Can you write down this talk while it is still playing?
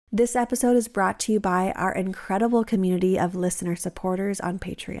This episode is brought to you by our incredible community of listener supporters on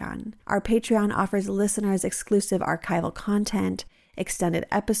Patreon. Our Patreon offers listeners exclusive archival content, extended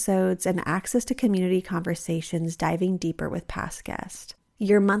episodes, and access to community conversations diving deeper with past guests.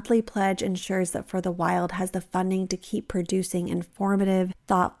 Your monthly pledge ensures that For the Wild has the funding to keep producing informative,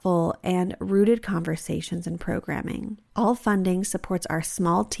 thoughtful, and rooted conversations and programming. All funding supports our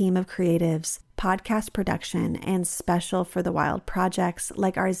small team of creatives, podcast production, and special For the Wild projects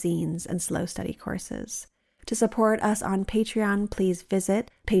like our zines and slow study courses. To support us on Patreon, please visit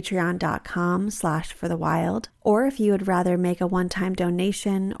patreon.com/forthewild. Or if you would rather make a one-time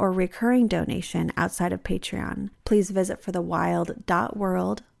donation or recurring donation outside of Patreon, please visit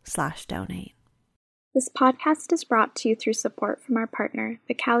forthewild.world/donate. This podcast is brought to you through support from our partner,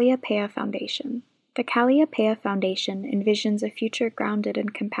 the Calliopeia Foundation. The Calliopeia Foundation envisions a future grounded in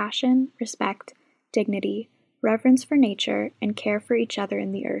compassion, respect, dignity, reverence for nature, and care for each other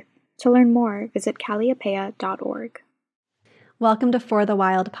and the earth. To learn more, visit calliopeia.org. Welcome to For the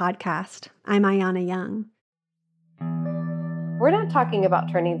Wild podcast. I'm Ayana Young. We're not talking about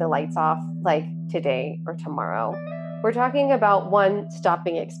turning the lights off like today or tomorrow. We're talking about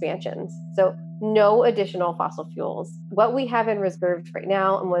stopping expansions. So no additional fossil fuels. What we have in reserves right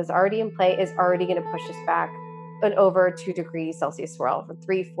now and what is already in play is already going to push us back an over 2 degrees Celsius swirl for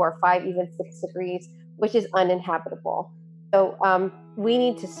 3, 4, 5, even 6 degrees, which is uninhabitable. So we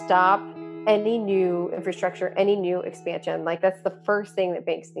need to stop any new infrastructure, any new expansion. Like that's the first thing that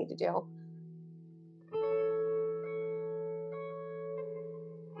banks need to do.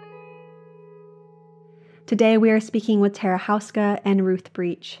 Today we are speaking with Tara HOUSKA and Ruth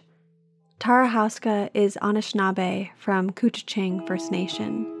BREECH. Tara HOUSKA is Anishinaabe from Couchiching First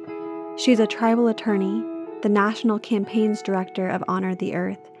Nation. She's a tribal attorney, the National Campaigns Director of Honor the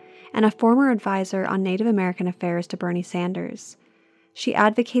Earth, and a former advisor on Native American affairs to Bernie Sanders. She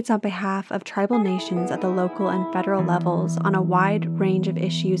advocates on behalf of tribal nations at the local and federal levels on a wide range of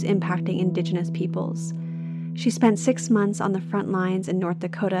issues impacting Indigenous peoples. She spent 6 months on the front lines in North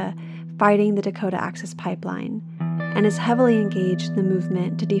Dakota fighting the Dakota Access Pipeline, and is heavily engaged in the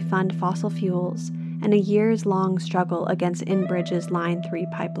movement to defund fossil fuels and a years-long struggle against Enbridge's Line 3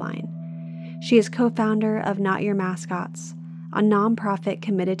 pipeline. She is co-founder of Not Your Mascots, a nonprofit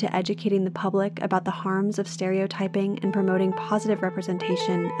committed to educating the public about the harms of stereotyping and promoting positive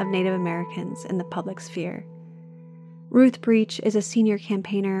representation of Native Americans in the public sphere. Ruth BREECH is a senior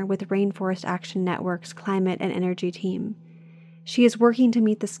campaigner with Rainforest Action Network's climate and energy team. She is working to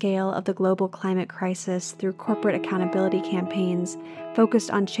meet the scale of the global climate crisis through corporate accountability campaigns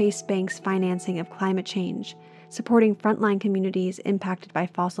focused on Chase Bank's financing of climate change, supporting frontline communities impacted by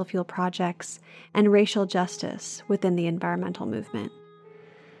fossil fuel projects, and racial justice within the environmental movement.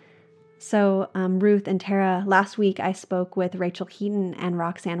 So, Ruth and Tara, last week I spoke with Rachel Heaton and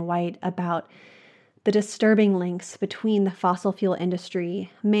Roxanne White about the disturbing links between the fossil fuel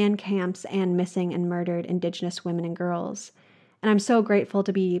industry, man camps, and missing and murdered Indigenous women and girls. And I'm so grateful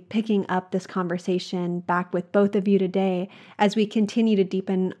to be picking up this conversation back with both of you today as we continue to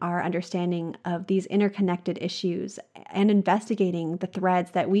deepen our understanding of these interconnected issues and investigating the threads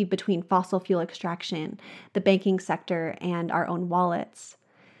that weave between fossil fuel extraction, the banking sector, and our own wallets.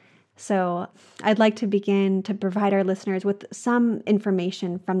 So I'd like to begin to provide our listeners with some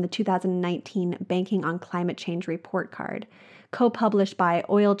information from the 2019 Banking on Climate Change report card, co-published by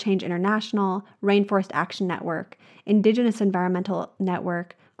Oil Change International, Rainforest Action Network, Indigenous Environmental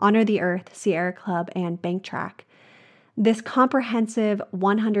Network, Honor the Earth, Sierra Club, and BankTrack. This comprehensive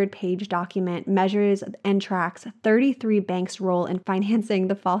 100-page document measures and tracks 33 banks' role in financing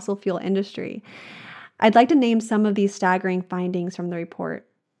the fossil fuel industry. I'd like to name some of these staggering findings from the report.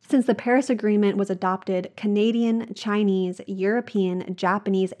 Since the Paris Agreement was adopted, Canadian, Chinese, European,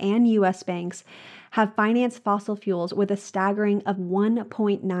 Japanese, and U.S. banks have financed fossil fuels with a staggering of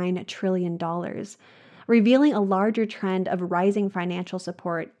 $1.9 trillion, revealing a larger trend of rising financial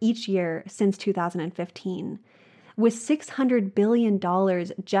support each year since 2015, with $600 billion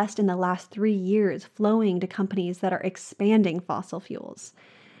just in the last 3 years flowing to companies that are expanding fossil fuels.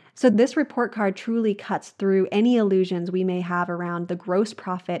 So this report card truly cuts through any illusions we may have around the gross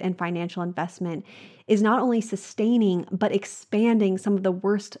profit and financial investment is not only sustaining, but expanding some of the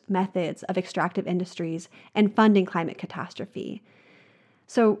worst methods of extractive industries and funding climate catastrophe.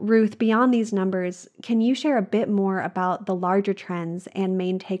 So Ruth, beyond these numbers, can you share a bit more about the larger trends and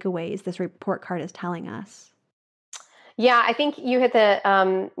main takeaways this report card is telling us? Yeah, I think you hit the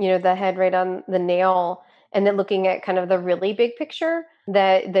head right on the nail. And then looking at kind of the really big picture,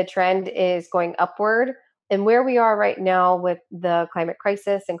 that the trend is going upward. And where we are right now with the climate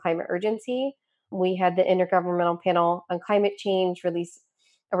crisis and climate urgency, we had the Intergovernmental Panel on Climate Change release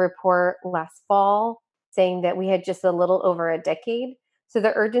a report last fall saying that we had just a little over a decade. So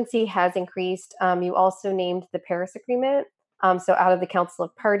the urgency has increased. You also named the Paris Agreement. So out of the Council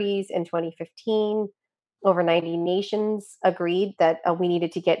of Parties in 2015, over 90 nations agreed that we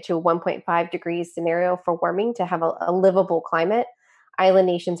needed to get to a 1.5 degrees scenario for warming to have a livable climate. Island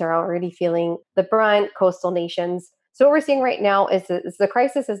nations are already feeling the brunt, coastal nations. So what we're seeing right now is the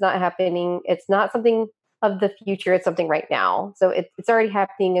crisis is not happening. It's not something of the future. It's something right now. So it's already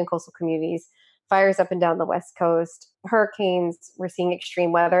happening in coastal communities. Fires up and down the West Coast, hurricanes, we're seeing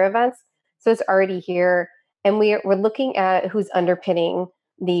extreme weather events. So it's already here. And we're looking at who's underpinning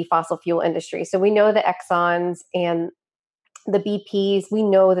the fossil fuel industry. So we know the Exxons and the BPs, we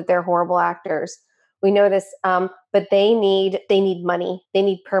know that they're horrible actors. We know this, but they need money, they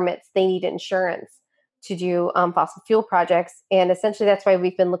need permits, they need insurance to do fossil fuel projects. And essentially that's why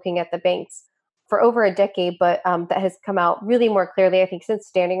we've been looking at the banks for over a decade, but that has come out really more clearly, I think, since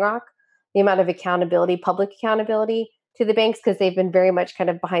Standing Rock, the amount of accountability, public accountability to the banks, because they've been very much kind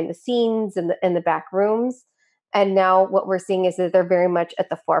of behind the scenes in the back rooms. And now what we're seeing is that they're very much at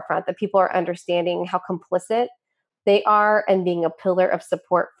the forefront, that people are understanding how complicit they are and being a pillar of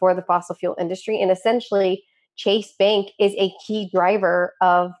support for the fossil fuel industry. And essentially, Chase Bank is a key driver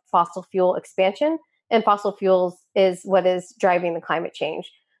of fossil fuel expansion, and fossil fuels is what is driving the climate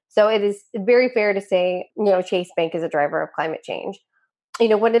change. So it is very fair to say, Chase Bank is a driver of climate change.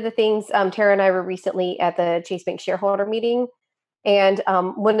 One of the things, Tara and I were recently at the Chase Bank shareholder meeting, and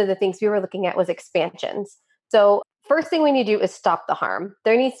one of the things we were looking at was expansions. So first thing we need to do is stop the harm.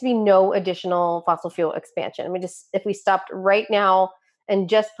 There needs to be no additional fossil fuel expansion. If we stopped right now and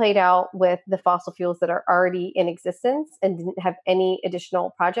just played out with the fossil fuels that are already in existence and didn't have any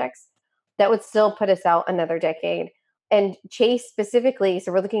additional projects, that would still put us out another decade. And Chase specifically,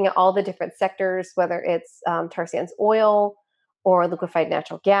 so we're looking at all the different sectors, whether it's tar sands oil or liquefied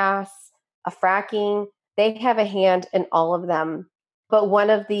natural gas, fracking, they have a hand in all of them. But one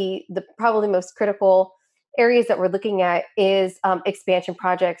of the probably most critical areas that we're looking at is expansion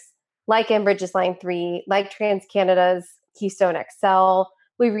projects like Enbridge's Line 3, like TransCanada's Keystone XL.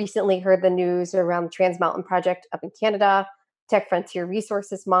 We recently heard the news around the Trans Mountain project up in Canada, Tech Frontier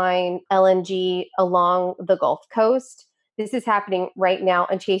Resources mine, LNG along the Gulf Coast. This is happening right now,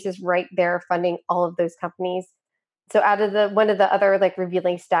 and Chase is right there funding all of those companies. So out of one of the other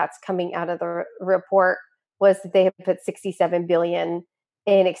revealing stats coming out of the report was that they have put $67 billion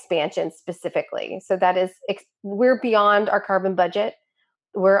in expansion specifically. So that is, we're beyond our carbon budget.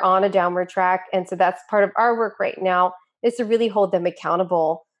 We're on a downward track. And so that's part of our work right now, is to really hold them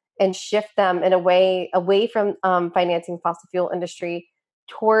accountable and shift them in a way away from financing fossil fuel industry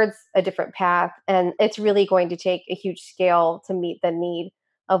towards a different path. And it's really going to take a huge scale to meet the need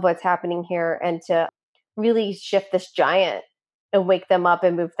of what's happening here and to really shift this giant and wake them up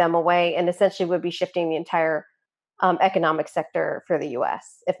and move them away, and essentially would be shifting the entire economic sector for the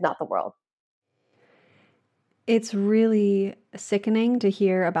US, if not the world. It's really sickening to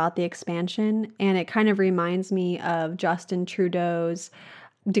hear about the expansion, and it kind of reminds me of Justin Trudeau's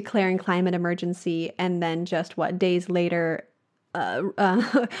declaring climate emergency and then just days later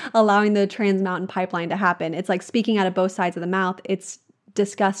allowing the Trans Mountain pipeline to happen. It's like speaking out of both sides of the mouth. It's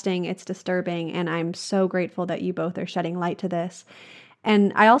disgusting, it's disturbing, and I'm so grateful that you both are shedding light to this.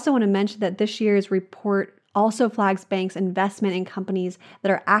 And I also want to mention that this year's report also flags banks' investment in companies that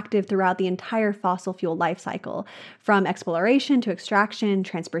are active throughout the entire fossil fuel life cycle, from exploration to extraction,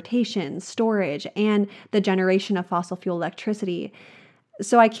 transportation, storage, and the generation of fossil fuel electricity.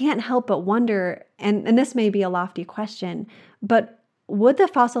 So I can't help but wonder, and this may be a lofty question, but would the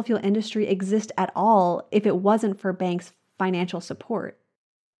fossil fuel industry exist at all if it wasn't for banks' financial support?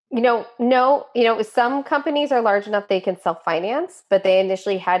 No, some companies are large enough they can self-finance, but they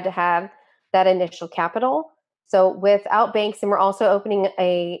initially had to have that initial capital. So without banks, and we're also opening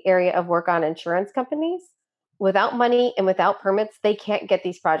an area of work on insurance companies, without money and without permits, they can't get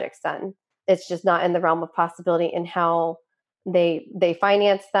these projects done. It's just not in the realm of possibility in how they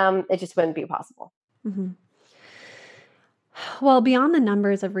finance them. It just wouldn't be possible. Mm-hmm. Well, beyond the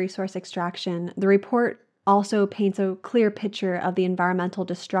numbers of resource extraction, the report also paints a clear picture of the environmental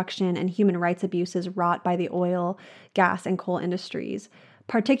destruction and human rights abuses wrought by the oil, gas, and coal industries,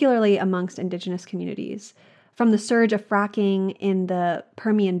 particularly amongst indigenous communities. From the surge of fracking in the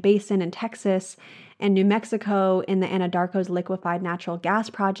Permian Basin in Texas and New Mexico in the Anadarko's liquefied natural gas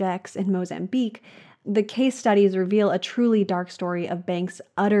projects in Mozambique, the case studies reveal a truly dark story of banks'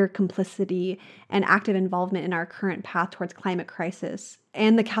 utter complicity and active involvement in our current path towards climate crisis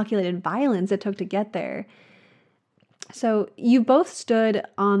and the calculated violence it took to get there. So you both stood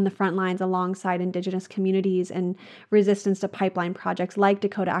on the front lines alongside Indigenous communities in resistance to pipeline projects like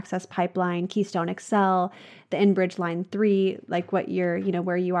Dakota Access Pipeline, Keystone XL, the Enbridge Line 3, like what you're,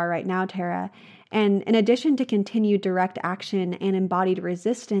 where you are right now, Tara. And in addition to continued direct action and embodied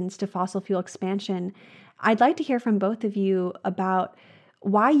resistance to fossil fuel expansion, I'd like to hear from both of you about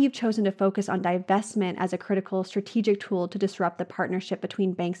why you've chosen to focus on divestment as a critical strategic tool to disrupt the partnership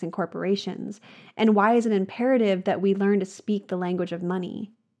between banks and corporations, and why is it imperative that we learn to speak the language of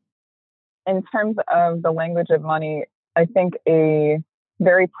money? In terms of the language of money, I think a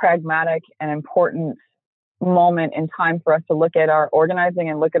very pragmatic and important moment in time for us to look at our organizing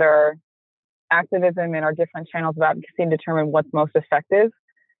and look at our activism and our different channels of advocacy and determine what's most effective.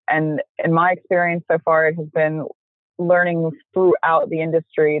 And in my experience so far, it has been learning throughout the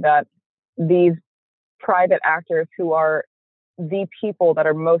industry that these private actors who are the people that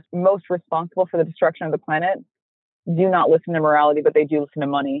are most responsible for the destruction of the planet do not listen to morality, but they do listen to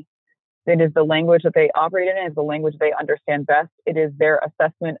money. It is the language that they operate in. It is the language they understand best. It is their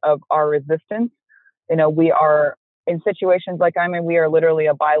assessment of our resistance. We are in situations like I'm in, we are literally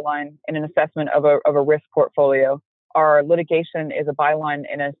a byline in an assessment of a risk portfolio. Our litigation is a byline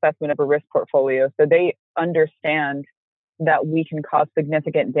in an assessment of a risk portfolio. So they understand that we can cause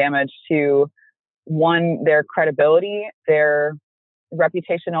significant damage to, one, their credibility. Their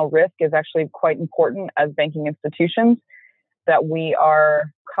reputational risk is actually quite important as banking institutions, that we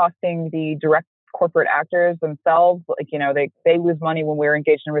are costing the direct corporate actors themselves. They lose money when we're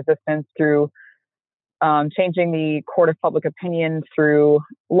engaged in resistance through changing the court of public opinion, through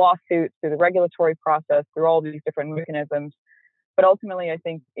lawsuits, through the regulatory process, through all these different mechanisms. But ultimately, I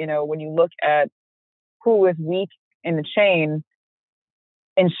think, when you look at who is weak in the chain,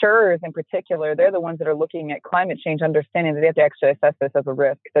 insurers in particular, they're the ones that are looking at climate change, understanding that they have to actually assess this as a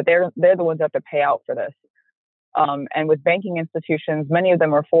risk, that they're the ones that have to pay out for this. And with banking institutions, many of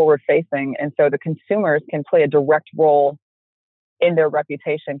them are forward facing. And so the consumers can play a direct role in their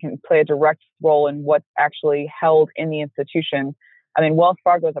reputation, can play a direct role in what's actually held in the institution. I mean, Wells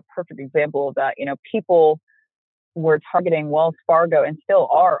Fargo is a perfect example of that. People were targeting Wells Fargo and still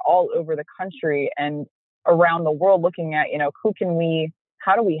are all over the country and around the world, looking at,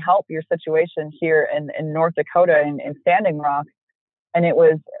 how do we help your situation here in North Dakota and in Standing Rock? And it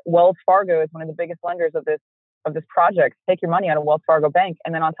was Wells Fargo is one of the biggest lenders of this project. Take your money out of Wells Fargo Bank.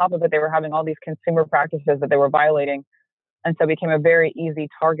 And then on top of it, they were having all these consumer practices that they were violating. And so it became a very easy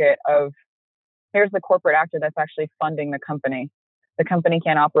target of, here's the corporate actor that's actually funding the company. The company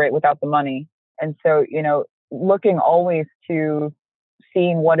can't operate without the money. And so, looking always to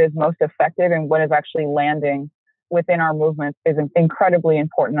seeing what is most effective and what is actually landing within our movement is incredibly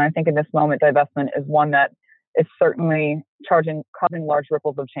important. And I think in this moment, divestment is one that is certainly causing large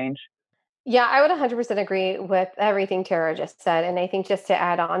ripples of change. Yeah, I would 100% agree with everything Tara just said. And I think just to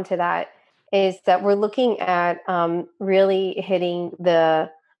add on to that is that we're looking at really hitting the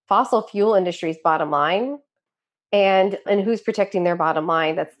fossil fuel industry's bottom line, and who's protecting their bottom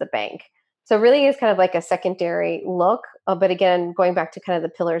line. That's the bank. So really is kind of like a secondary look. But again, going back to kind of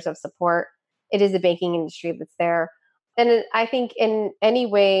the pillars of support, it is the banking industry that's there. And I think in any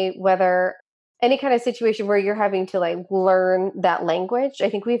way, whether any kind of situation where you're having to learn that language, I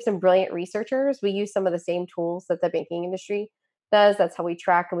think we have some brilliant researchers. We use some of the same tools that the banking industry does. That's how we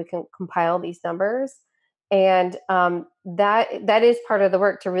track and we can compile these numbers. And that is part of the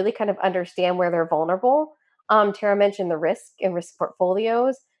work to really kind of understand where they're vulnerable. Tara mentioned the risk and risk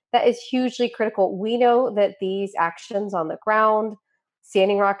portfolios. That is hugely critical. We know that these actions on the ground,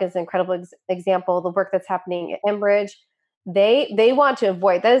 Standing Rock is an incredible example, the work that's happening at Enbridge, they want to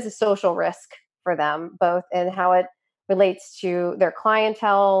avoid, that is a social risk for them, both in how it relates to their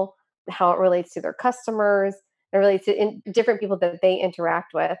clientele, how it relates to their customers, it relates to different people that they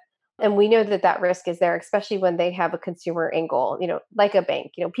interact with. And we know that risk is there, especially when they have a consumer angle, like a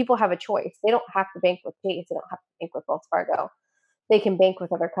bank. People have a choice. They don't have to bank with Chase. They don't have to bank with Wells Fargo. They can bank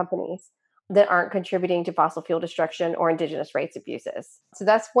with other companies that aren't contributing to fossil fuel destruction or indigenous rights abuses. So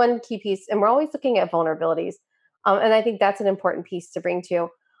that's one key piece. And we're always looking at vulnerabilities. And I think that's an important piece to bring to.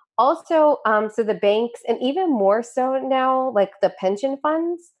 Also, so the banks, and even more so now, like the pension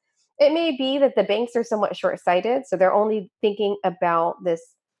funds, it may be that the banks are somewhat short-sighted. So they're only thinking about this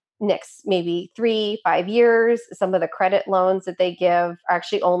next maybe 3-5 years. Some of the credit loans that they give are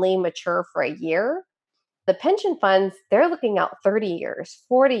actually only mature for a year. The pension funds, they're looking out 30 years,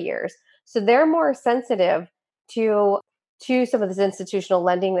 40 years. So they're more sensitive to some of this institutional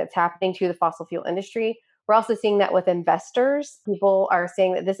lending that's happening to the fossil fuel industry. We're also seeing that with investors. People are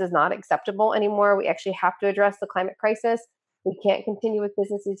saying that this is not acceptable anymore. We actually have to address the climate crisis. We can't continue with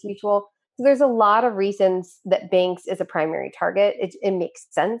business as usual. So there's a lot of reasons that banks is a primary target. It makes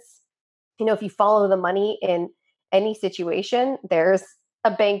sense. If you follow the money in any situation, there's a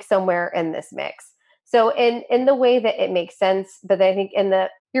bank somewhere in this mix. So in the way that it makes sense, but I think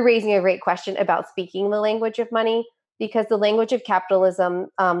you're raising a great question about speaking the language of money, because the language of capitalism,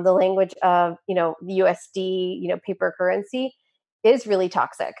 the language of the USD, paper currency, is really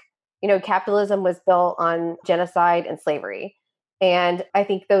toxic. Capitalism was built on genocide and slavery. And I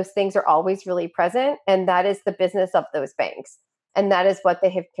think those things are always really present. And that is the business of those banks. And that is what they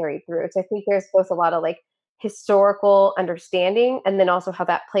have carried through. So I think there's both a lot of historical understanding, and then also how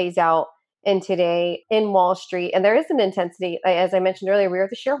that plays out in today in Wall Street. And there is an intensity, as I mentioned earlier, we were at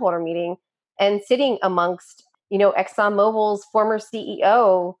the shareholder meeting and sitting amongst, ExxonMobil's former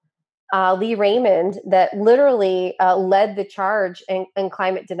CEO, Lee Raymond, that literally led the charge in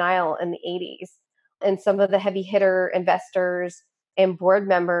climate denial in the 80s. And some of the heavy hitter investors and board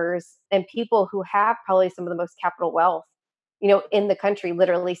members and people who have probably some of the most capital wealth, in the country,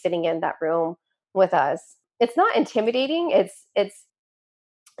 literally sitting in that room with us. It's not intimidating. It's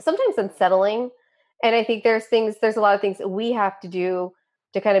sometimes unsettling. And I think there's a lot of things that we have to do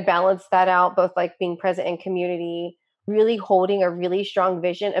to kind of balance that out, both being present in community, really holding a really strong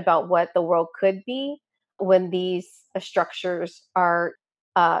vision about what the world could be when these structures are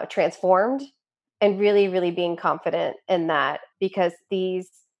transformed, and really, really being confident in that, because these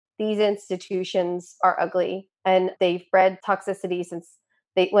institutions are ugly and they've bred toxicity since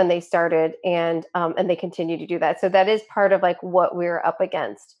when they started, and they continue to do that. So that is part of what we're up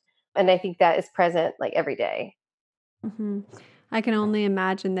against. And I think that is present every day. Mm-hmm. I can only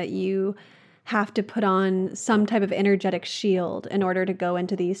imagine that you have to put on some type of energetic shield in order to go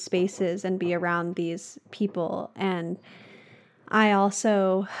into these spaces and be around these people. And I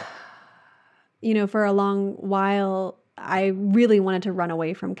also, for a long while, I really wanted to run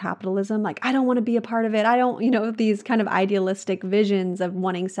away from capitalism. I don't want to be a part of it. I don't, these kind of idealistic visions of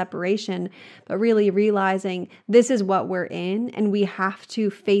wanting separation, but really realizing this is what we're in and we have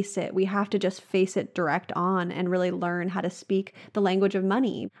to face it. We have to just face it direct on and really learn how to speak the language of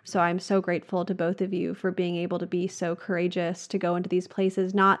money. So I'm so grateful to both of you for being able to be so courageous to go into these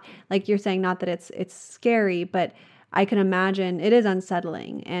places. Not like you're saying, not that it's scary, but I can imagine it is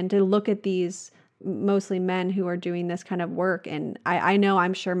unsettling. And to look at these mostly men who are doing this kind of work. And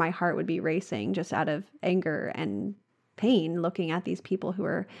I'm sure my heart would be racing just out of anger and pain looking at these people who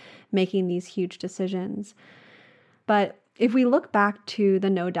are making these huge decisions. But if we look back to the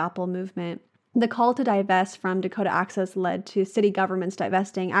No DAPL movement, the call to divest from Dakota Access led to city governments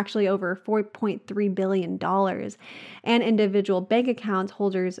divesting actually over $4.3 billion and individual bank account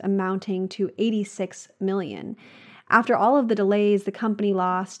holders amounting to $86 million. After all of the delays, the company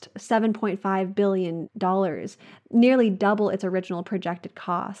lost $7.5 billion, nearly double its original projected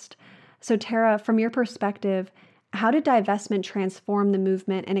cost. So Tara, from your perspective, how did divestment transform the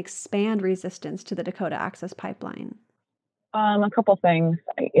movement and expand resistance to the Dakota Access Pipeline? A couple things.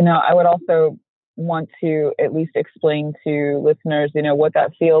 I would also want to at least explain to listeners, what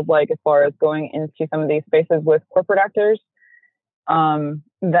that feels like as far as going into some of these spaces with corporate actors,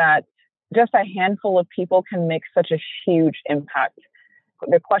 that just a handful of people can make such a huge impact.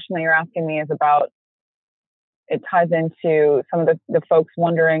 The question that you're asking me is about, it ties into some of the folks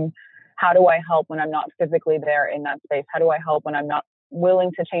wondering, how do I help when I'm not physically there in that space? How do I help when I'm not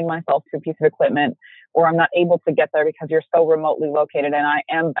willing to chain myself to a piece of equipment, or I'm not able to get there because you're so remotely located and I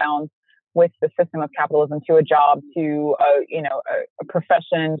am bound with the system of capitalism to a job, to a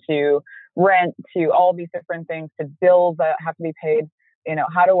profession, to rent, to all these different things, to bills that have to be paid.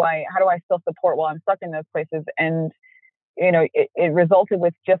 How do I still support while I'm stuck in those places? And, it resulted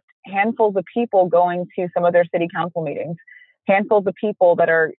with just handfuls of people going to some of their city council meetings, handfuls of people that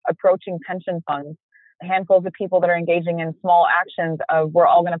are approaching pension funds, handfuls of people that are engaging in small actions of, we're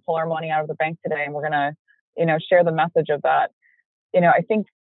all going to pull our money out of the bank today and we're going to, share the message of that. I think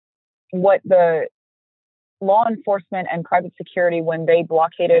what the law enforcement and private security, when they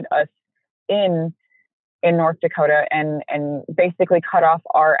blockaded us in North Dakota and basically cut off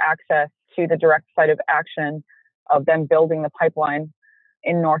our access to the direct site of action of them building the pipeline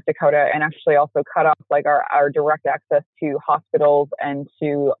in North Dakota, and actually also cut off our direct access to hospitals and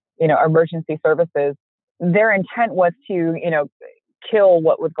to, emergency services. Their intent was to, kill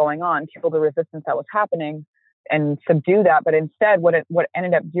what was going on, kill the resistance that was happening and subdue that. But instead, what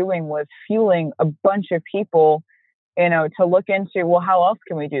ended up doing was fueling a bunch of people, to look into, well, how else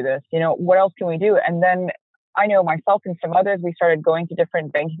can we do this? What else can we do? And then I know myself and some others, we started going to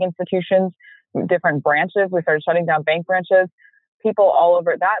different banking institutions, different branches. We started shutting down bank branches. People all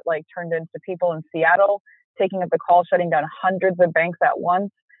over that, turned into people in Seattle, taking up the call, shutting down hundreds of banks at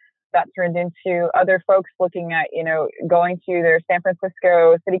once. that turned into other folks looking at, going to their San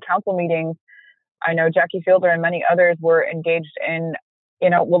Francisco city council meetings. I know Jackie Fielder and many others were engaged in,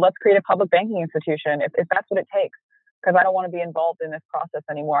 well, let's create a public banking institution if that's what it takes, because I don't want to be involved in this process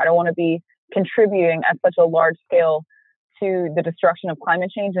anymore. I don't want to be contributing at such a large scale to the destruction of climate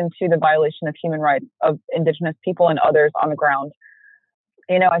change and to the violation of human rights of Indigenous people and others on the ground.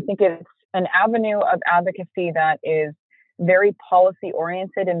 I think it's an avenue of advocacy that is very policy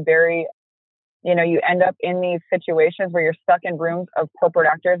oriented and very, you end up in these situations where you're stuck in rooms of corporate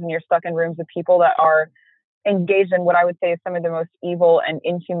actors and you're stuck in rooms of people that are engaged in what I would say is some of the most evil and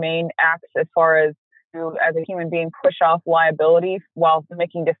inhumane acts as far as a human being push off liability while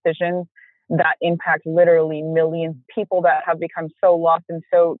making decisions that impact literally millions of people that have become so lost and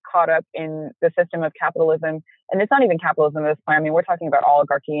so caught up in the system of capitalism. And it's not even capitalism at this point. I mean, we're talking about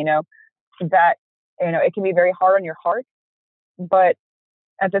oligarchy, that, it can be very hard on your heart. But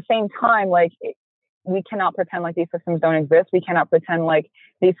at the same time, we cannot pretend like these systems don't exist. We cannot pretend like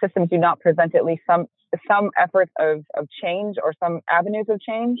these systems do not present at least some efforts of change or some avenues of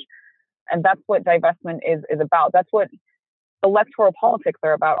change. And that's what divestment is about. That's what electoral politics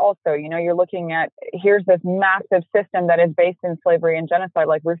are about also. You're looking at, here's this massive system that is based in slavery and genocide,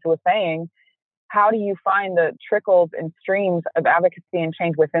 like Ruth was saying. How do you find the trickles and streams of advocacy and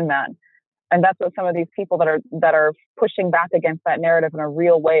change within that? And that's what some of these people that are pushing back against that narrative in a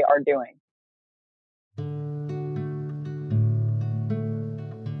real way are doing.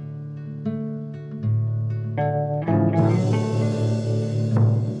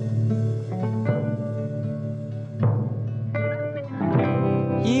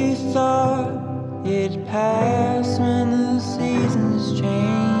 You thought it'd pass when the seasons change.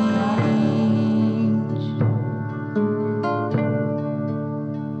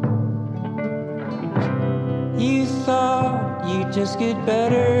 You thought you'd just get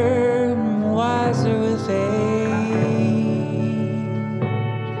better and wiser with age.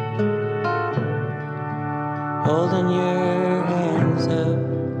 Holding your hands up,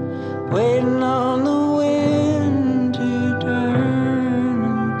 waiting on the wind to turn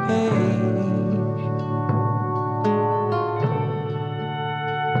the page.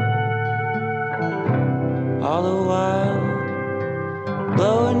 All the while,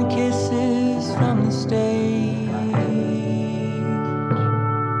 blowing kisses from the stage.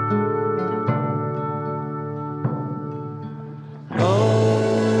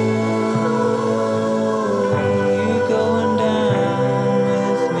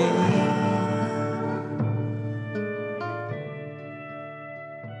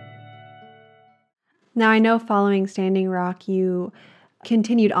 Now, I know following Standing Rock, you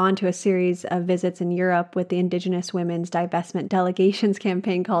continued on to a series of visits in Europe with the Indigenous Women's Divestment Delegations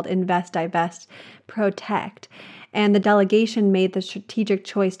campaign called Invest, Divest, Protect. And the delegation made the strategic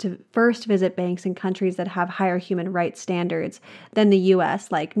choice to first visit banks in countries that have higher human rights standards than the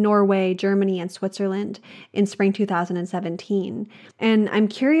U.S., like Norway, Germany, and Switzerland in spring 2017. And I'm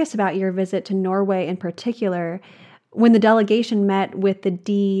curious about your visit to Norway in particular. When the delegation met with the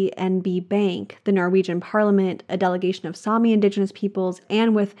DNB Bank, the Norwegian Parliament, a delegation of Sami Indigenous peoples,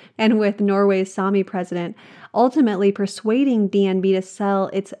 and with Norway's Sami president, ultimately persuading DNB to sell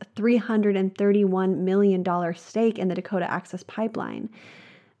its $331 million stake in the Dakota Access Pipeline.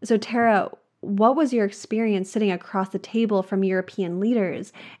 So, Tara, what was your experience sitting across the table from European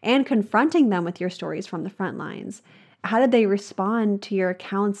leaders and confronting them with your stories from the front lines? How did they respond to your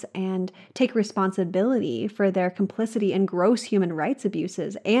accounts and take responsibility for their complicity in gross human rights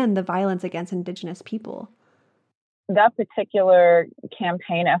abuses and the violence against Indigenous people? That particular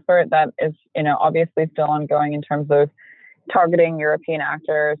campaign effort that is, obviously still ongoing in terms of targeting European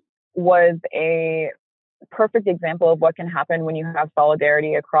actors was a perfect example of what can happen when you have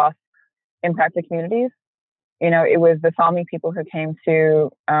solidarity across impacted communities. It was the Sami people who came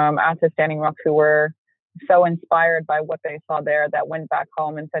to Access Standing Rock who were so inspired by what they saw there that went back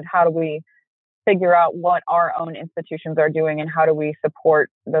home and said, how do we figure out what our own institutions are doing and how do we support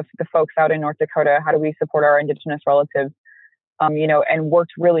the folks out in North Dakota? How do we support our Indigenous relatives? And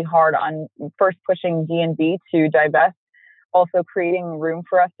worked really hard on first pushing DNB to divest, also creating room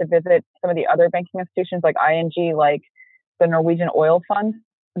for us to visit some of the other banking institutions like ING, like the Norwegian Oil Fund.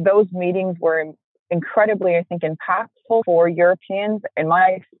 Those meetings were incredibly, I think, impactful for Europeans. In my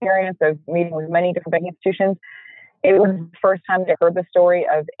experience of meeting with many different banking institutions, it was the first time I heard the story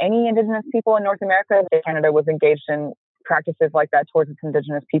of any Indigenous people in North America that Canada was engaged in practices like that towards its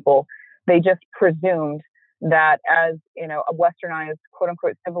Indigenous people. They just presumed that as, a westernized, quote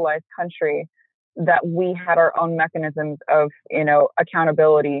unquote, civilized country, that we had our own mechanisms of,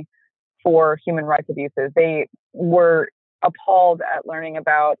 accountability for human rights abuses. They were appalled at learning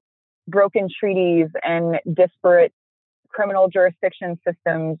about broken treaties and disparate criminal jurisdiction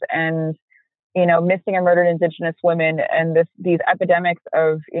systems and, missing and murdered Indigenous women and these epidemics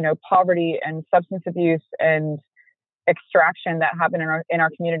of, poverty and substance abuse and extraction that happen in our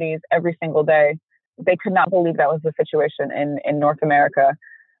communities every single day. They could not believe that was the situation in North America.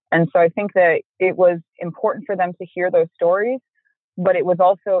 And so I think that it was important for them to hear those stories, but it was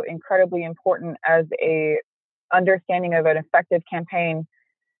also incredibly important as a understanding of an effective campaign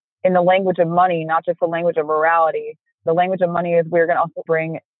in the language of money, not just the language of morality. The language of money is we're going to also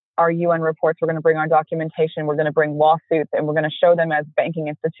bring our UN reports, we're going to bring our documentation, we're going to bring lawsuits, and we're going to show them as banking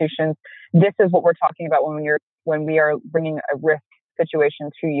institutions. This is what we're talking about when we are bringing a risk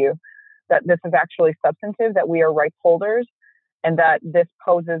situation to you, that this is actually substantive, that we are rights holders, and that this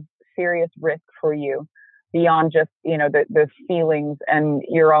poses serious risk for you beyond just, the feelings and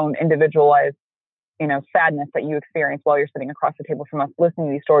your own individualized, sadness that you experience while you're sitting across the table from us listening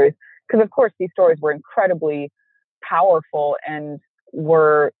to these stories. Because of course, these stories were incredibly powerful and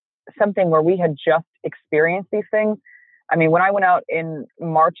were something where we had just experienced these things. I mean, when I went out in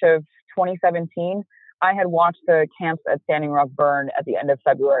March of 2017, I had watched the camps at Standing Rock burn at the end of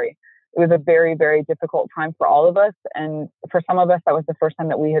February. It was a very, very difficult time for all of us. And for some of us, that was the first time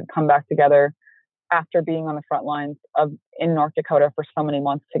that we had come back together after being on the front lines in North Dakota for so many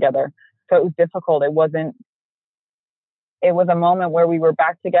months together. So it was difficult. It was a moment where we were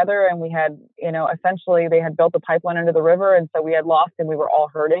back together and we had, essentially they had built a pipeline under the river. And so we had lost and we were all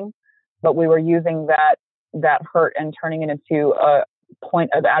hurting, but we were using that hurt and turning it into a point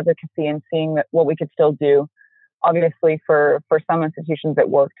of advocacy and seeing what we could still do. Obviously for some institutions it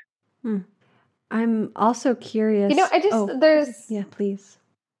worked. I'm also curious. Yeah, please.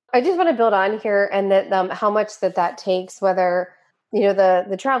 I just want to build on here and that how much that takes, whether,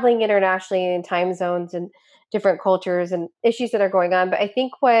 the traveling internationally in time zones and different cultures and issues that are going on. But I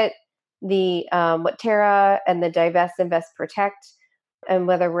think what Tara and the Divest, Invest, Protect, and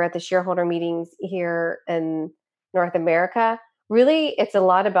whether we're at the shareholder meetings here in North America, really, it's a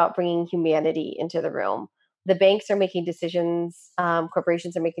lot about bringing humanity into the room. The banks are making decisions,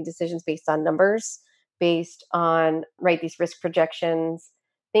 corporations are making decisions based on numbers, based on, these risk projections,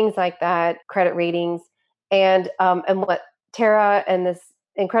 things like that, credit ratings. And what Tara and this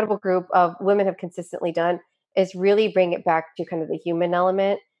incredible group of women have consistently done is really bring it back to kind of the human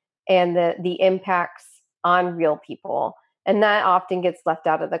element and the impacts on real people. And that often gets left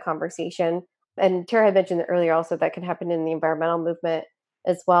out of the conversation. And Tara had mentioned earlier also that can happen in the environmental movement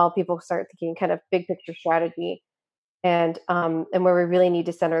as well. People start thinking kind of big picture strategy. And where we really need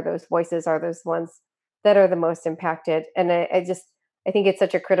to center those voices are those ones that are the most impacted. And I think it's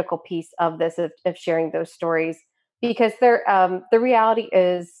such a critical piece of this, of sharing those stories, because the reality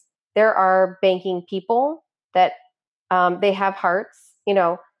is there are banking people that they have hearts.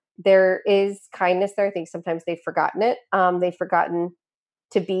 There is kindness there. I think sometimes they've forgotten it. They've forgotten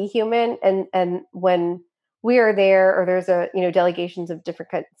to be human. And when we are there, or there's delegations of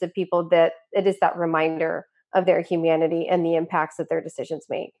different kinds of people, that it is that reminder of their humanity and the impacts that their decisions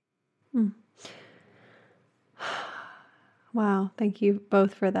make. Wow. Thank you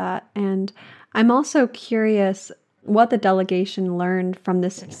both for that. And I'm also curious what the delegation learned from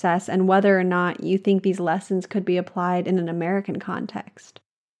this success and whether or not you think these lessons could be applied in an American context.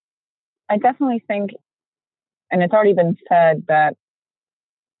 I definitely think, and it's already been said, that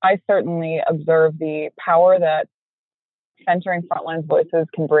I certainly observe the power that centering frontline voices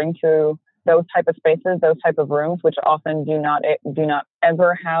can bring to those type of spaces, those type of rooms, which often do not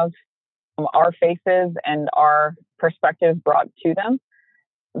ever have our faces and our perspectives brought to them.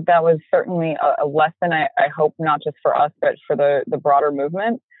 That was certainly a lesson, I hope, not just for us, but for the broader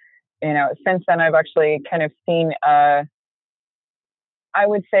movement. Since then, I've actually kind of seen, I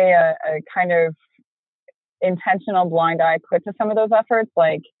would say, a kind of intentional blind eye put to some of those efforts.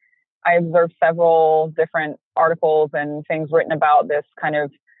 Like, I observed several different articles and things written about this kind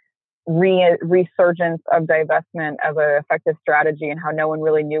of resurgence of divestment as an effective strategy and how no one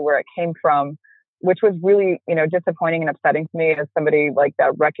really knew where it came from, which was really, disappointing and upsetting to me as somebody like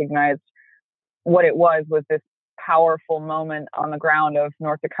that recognized what it was this powerful moment on the ground of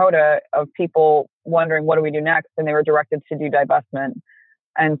North Dakota of people wondering, what do we do next? And they were directed to do divestment.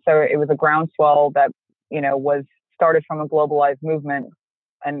 And so it was a groundswell that, was started from a globalized movement.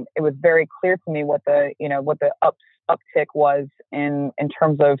 And it was very clear to me what the uptick was in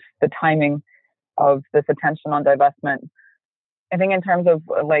terms of the timing of this attention on divestment. I think in terms of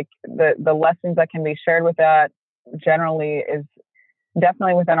like the lessons that can be shared with that generally is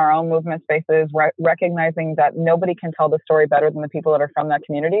definitely within our own movement spaces, recognizing that nobody can tell the story better than the people that are from that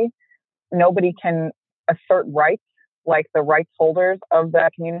community. Nobody can assert rights like the rights holders of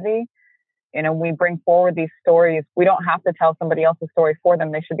that community. We bring forward these stories. We don't have to tell somebody else's story for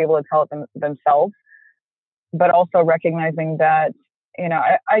them. They should be able to tell it themselves. But also recognizing that,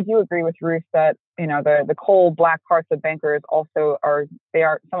 I do agree with Ruth that, the cold black hearts of bankers also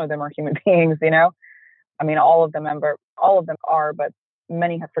some of them are human beings, I mean, all of them are, but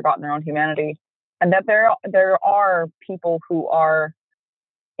many have forgotten their own humanity. And that there are people who are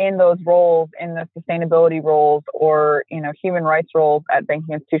in those roles, in the sustainability roles or, human rights roles at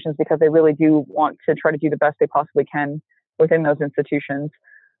banking institutions because they really do want to try to do the best they possibly can within those institutions.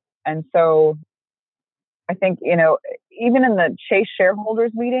 And so I think, even in the Chase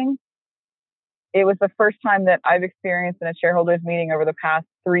shareholders meeting, it was the first time that I've experienced in a shareholders meeting over the past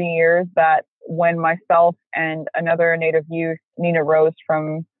 3 years that when myself and another Native youth, Nina Rose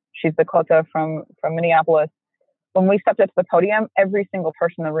she's Dakota from Minneapolis, when we stepped up to the podium, every single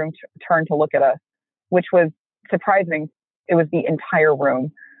person in the room turned to look at us, which was surprising. It was the entire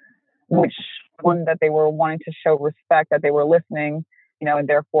room, which one that they were wanting to show respect, that they were listening, and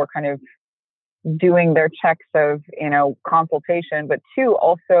therefore kind of doing their checks of, consultation, but two,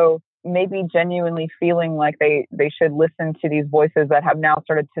 also maybe genuinely feeling like they should listen to these voices that have now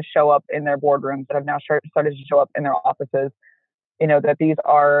started to show up in their boardrooms, that have now started to show up in their offices, that these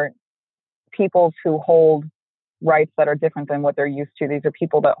are peoples who hold rights that are different than what they're used to. These are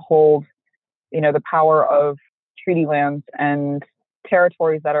people that hold, the power of treaty lands and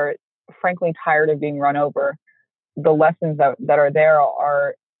territories that are frankly tired of being run over. The lessons that are there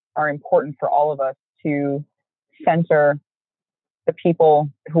are important for all of us to center the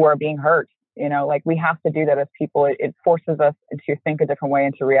people who are being hurt. Like we have to do that as people. It forces us to think a different way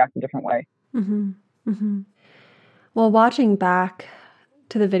and to react a different way. Mm-hmm. Mm-hmm. Well, watching back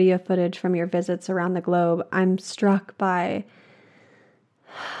to the video footage from your visits around the globe, I'm struck by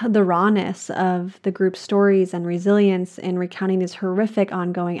the rawness of the group's stories and resilience in recounting these horrific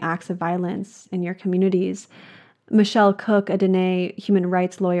ongoing acts of violence in your communities. Michelle Cook, a Dene human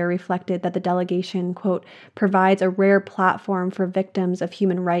rights lawyer, reflected that the delegation, quote, provides a rare platform for victims of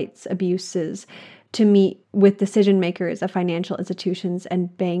human rights abuses to meet with decision makers of financial institutions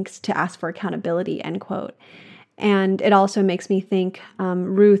and banks to ask for accountability, end quote. And it also makes me think,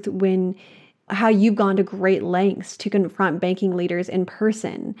 Ruth, how you've gone to great lengths to confront banking leaders in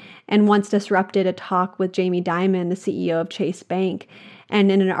person and once disrupted a talk with Jamie Dimon, the CEO of Chase Bank. And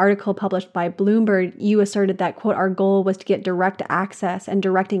in an article published by Bloomberg, you asserted that, quote, our goal was to get direct access and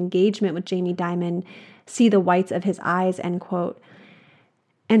direct engagement with Jamie Dimon, see the whites of his eyes, end quote.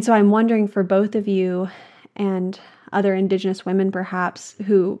 And so I'm wondering for both of you and other Indigenous women, perhaps,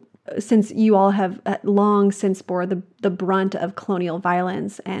 who, since you all have long since bore the brunt of colonial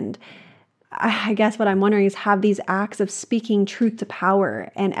violence, and I guess what I'm wondering is, have these acts of speaking truth to power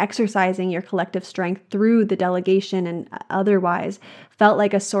and exercising your collective strength through the delegation and otherwise felt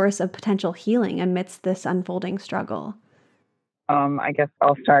like a source of potential healing amidst this unfolding struggle? I guess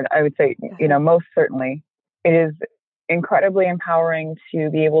I'll start. I would say, most certainly it is incredibly empowering to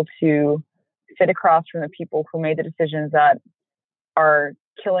be able to sit across from the people who made the decisions that are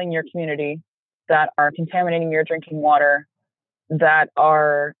killing your community, that are contaminating your drinking water, that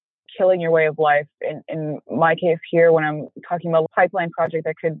are killing your way of life. In my case here, when I'm talking about a pipeline project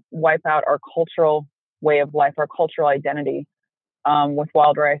that could wipe out our cultural way of life, our cultural identity with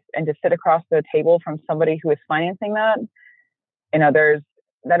wild rice, and to sit across the table from somebody who is financing that,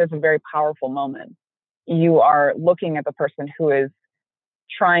 that is a very powerful moment. You are looking at the person who is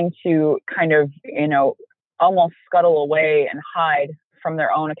trying to kind of, almost scuttle away and hide from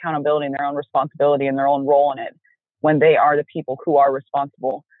their own accountability and their own responsibility and their own role in it, when they are the people who are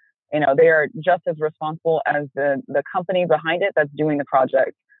responsible. They are just as responsible as the company behind it that's doing the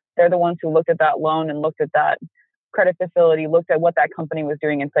project. They're the ones who looked at that loan and looked at that credit facility, looked at what that company was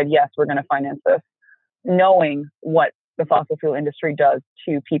doing and said, yes, we're going to finance this, knowing what the fossil fuel industry does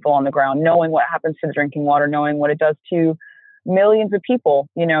to people on the ground, knowing what happens to the drinking water, knowing what it does to millions of people,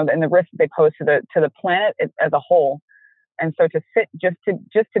 and the risks they pose to the planet as a whole. And so to sit, just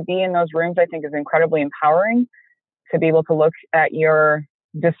to be in those rooms, I think is incredibly empowering, to be able to look at your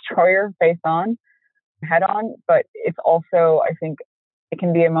destroyer face on, head on. But it's also, I think it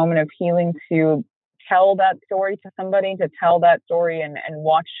can be a moment of healing to tell that story to somebody, to tell that story and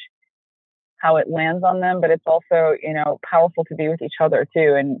watch how it lands on them. But it's also, powerful to be with each other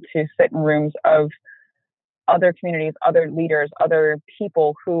too, and to sit in rooms of other communities, other leaders, other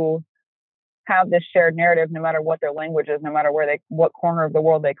people who have this shared narrative, no matter what their language is, no matter what corner of the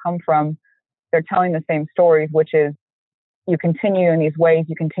world they come from. They're telling the same stories, which is, you continue in these ways,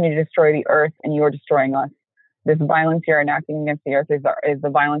 you continue to destroy the earth, and you are destroying us. this violence you're enacting against the earth is the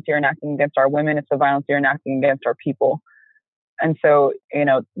violence you're enacting against our women. It's the violence you're enacting against our people. And so,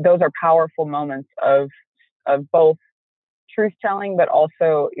 those are powerful moments of both truth telling, but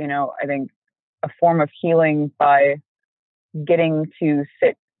also, I think a form of healing by getting to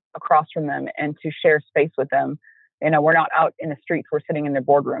sit across from them and to share space with them. We're not out in the streets, we're sitting in their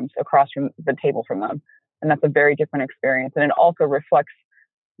boardrooms across from the table from them. And that's a very different experience. And it also reflects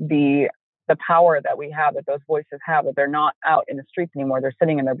the power that we have, that those voices have, that they're not out in the streets anymore. They're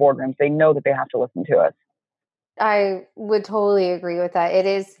sitting in their boardrooms. They know that they have to listen to us. I would totally agree with that. It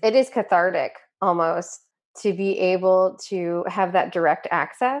is cathartic almost to be able to have that direct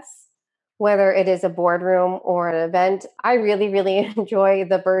access, whether it is a boardroom or an event. I really, really enjoy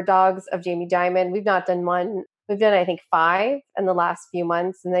the bird dogs of Jamie Dimon. We've not done one. We've done, I think, 5 in the last few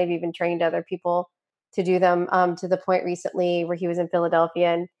months, and they've even trained other people to do them, to the point recently where he was in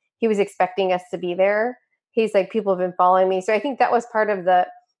Philadelphia and he was expecting us to be there. He's like, people have been following me. So I think that was part of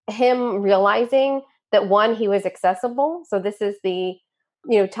him realizing that, one, he was accessible. So this is the,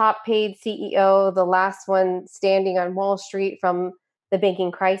 top paid CEO, the last one standing on Wall Street from the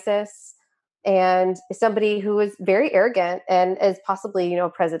banking crisis, and somebody who was very arrogant and is possibly, a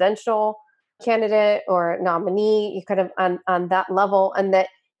presidential candidate or nominee, kind of on that level, and that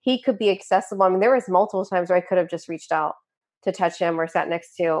he could be accessible. I mean, there was multiple times where I could have just reached out to touch him or sat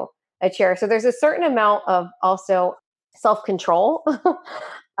next to a chair. So there's a certain amount of also self-control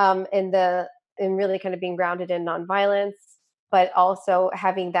in really kind of being grounded in nonviolence, but also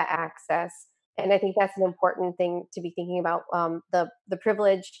having that access. And I think that's an important thing to be thinking about, the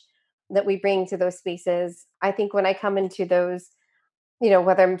privilege that we bring to those spaces. I think when I come into those,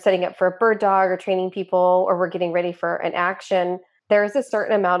 whether I'm setting up for a bird dog or training people, or we're getting ready for an action, there is a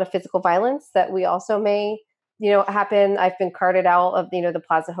certain amount of physical violence that we also may, happen. I've been carted out of, the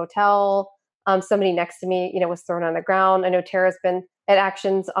Plaza Hotel. Somebody next to me, was thrown on the ground. I know Tara's been at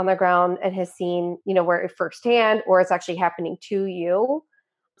actions on the ground and has seen, where it firsthand, or it's actually happening to you.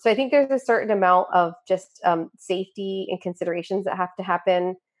 So I think there's a certain amount of just safety and considerations that have to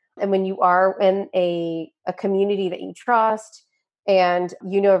happen. And when you are in a community that you trust, and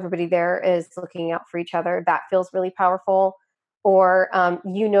everybody there is looking out for each other, that feels really powerful. Or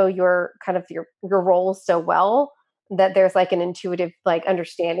your kind of your roles so well that there's like an intuitive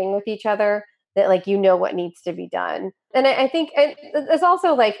understanding with each other, that what needs to be done. And I think it's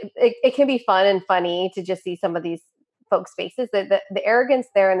also it can be fun and funny to just see some of these folks' faces, the arrogance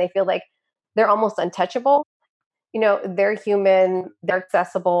there, and they feel like they're almost untouchable. They're human, they're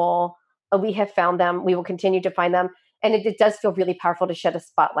accessible. We have found them. We will continue to find them. And it does feel really powerful to shed a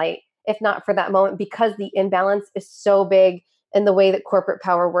spotlight, if not for that moment, because the imbalance is so big in the way that corporate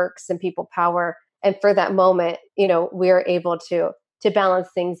power works and people power. And for that moment, we're able to balance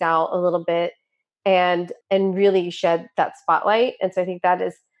things out a little bit and really shed that spotlight. And so I think that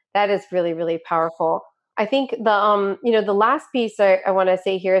is really, really powerful. I think the last piece I want to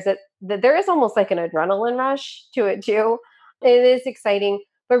say here is that there is almost like an adrenaline rush to it too. It is exciting,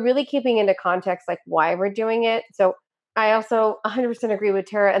 but really keeping into context why we're doing it. So I also 100% agree with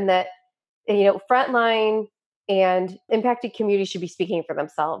Tara in that, frontline and impacted communities should be speaking for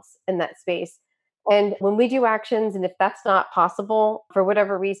themselves in that space. And when we do actions, and if that's not possible for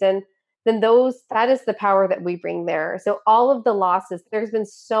whatever reason, then that is the power that we bring there. So all of the losses, there's been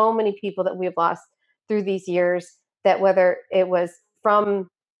so many people that we've lost through these years, that whether it was from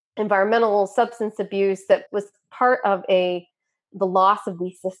environmental substance abuse, that was part of the loss of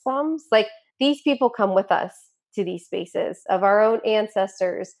these systems, these people come with us to these spaces, of our own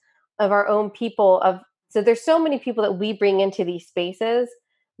ancestors, of our own people, so there's so many people that we bring into these spaces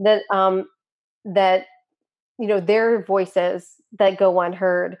that their voices that go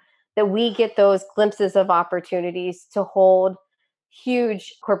unheard, that we get those glimpses of opportunities to hold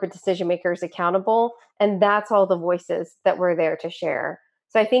huge corporate decision makers accountable. And that's all the voices that we're there to share.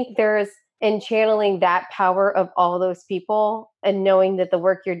 So I think in channeling that power of all those people, and knowing that the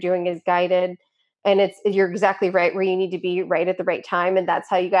work you're doing is guided, and you're exactly right where you need to be, right at the right time. And that's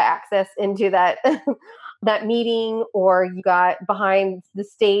how you got access into that that meeting, or you got behind the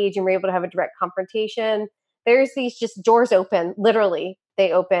stage and were able to have a direct confrontation. There's these just doors open, literally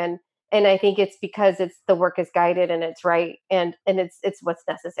they open. And I think it's because the work is guided and it's right. And it's what's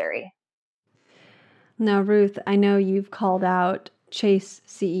necessary. Now, Ruth, I know you've called out Chase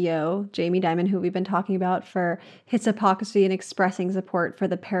CEO Jamie Dimon, who we've been talking about, for his hypocrisy in expressing support for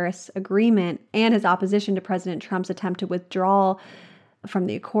the Paris Agreement and his opposition to President Trump's attempt to withdraw from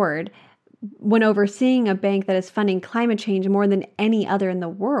the accord. when overseeing a bank that is funding climate change more than any other in the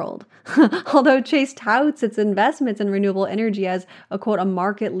world. Although Chase touts its investments in renewable energy as a quote, a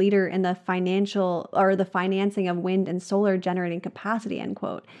market leader in the financing of wind and solar generating capacity, end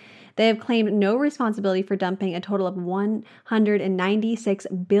quote. They have claimed no responsibility for dumping a total of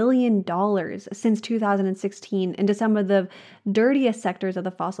 $196 billion since 2016 into some of the dirtiest sectors of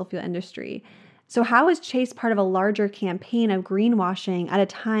the fossil fuel industry. So how is Chase part of a larger campaign of greenwashing at a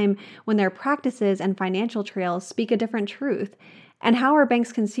time when their practices and financial trails speak a different truth? And how are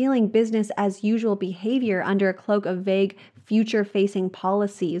banks concealing business as usual behavior under a cloak of vague future-facing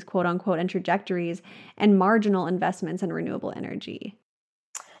policies, quote unquote, and trajectories, and marginal investments in renewable energy?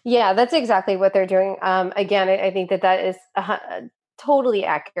 Yeah, that's exactly what they're doing. Again, I think that is totally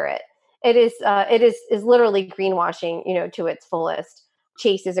accurate. It is literally greenwashing, to its fullest.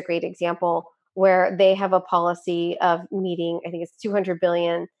 Chase is a great example where they have a policy of meeting, I think it's 200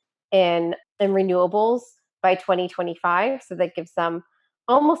 billion in renewables by 2025. So that gives them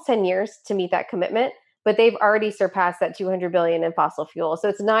almost 10 years to meet that commitment, but they've already surpassed that 200 billion in fossil fuel. So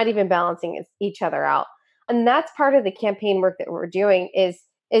it's not even balancing each other out. And that's part of the campaign work that we're doing is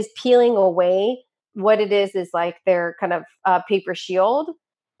peeling away what it is like their kind of paper shield.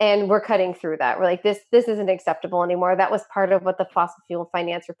 And we're cutting through that. We're like, this isn't acceptable anymore. That was part of what the fossil fuel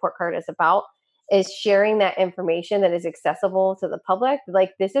finance report card is about, is sharing that information that is accessible to the public.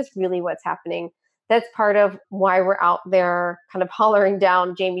 Like, this is really what's happening. That's part of why we're out there kind of hollering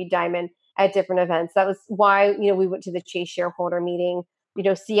down Jamie Dimon at different events. That was why, we went to the Chase shareholder meeting.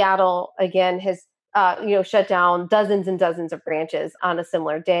 Seattle, again, has shut down dozens and dozens of branches on a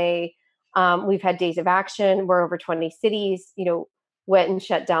similar day. We've had days of action where over 20 cities, went and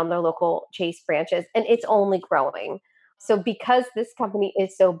shut down their local Chase branches, and it's only growing. So because this company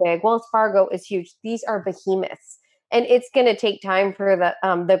is so big, Wells Fargo is huge. These are behemoths, and it's going to take time for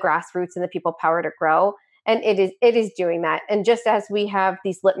the grassroots and the people power to grow. And it is doing that. And just as we have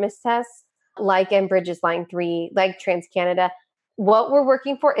these litmus tests, like Enbridge's Line 3, like TransCanada, what we're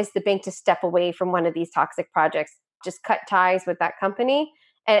working for is the bank to step away from one of these toxic projects, just cut ties with that company,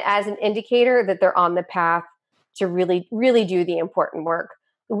 and as an indicator that they're on the path to really, really do the important work.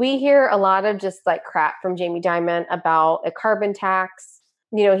 We hear a lot of just like crap from Jamie Dimon about a carbon tax.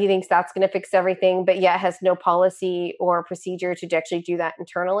 He thinks that's going to fix everything, but yet has no policy or procedure to actually do that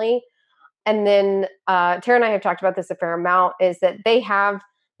internally. And then Tara and I have talked about this a fair amount, is that they have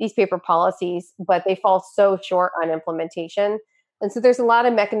these paper policies, but they fall so short on implementation. And so there's a lot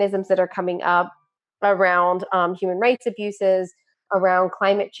of mechanisms that are coming up around human rights abuses, around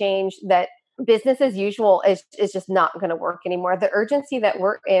climate change, that business as usual is just not going to work anymore. The urgency that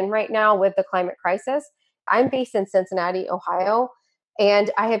we're in right now with the climate crisis, I'm based in Cincinnati, Ohio,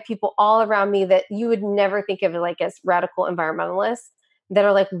 and I have people all around me that you would never think of like as radical environmentalists that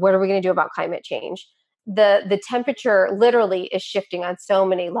are like, what are we going to do about climate change? The temperature literally is shifting on so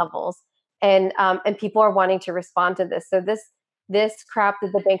many levels, and people are wanting to respond to this. So this crap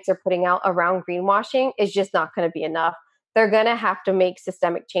that the banks are putting out around greenwashing is just not going to be enough. They're going to have to make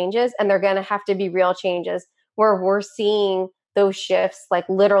systemic changes, and they're going to have to be real changes where we're seeing those shifts like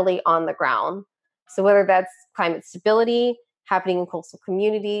literally on the ground. So whether that's climate stability happening in coastal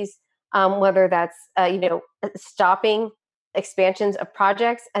communities, whether that's stopping expansions of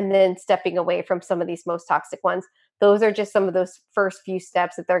projects and then stepping away from some of these most toxic ones, those are just some of those first few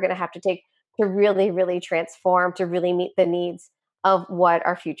steps that they're going to have to take to really, really transform, to really meet the needs of what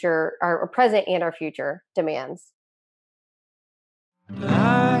our future, our present and our future demands.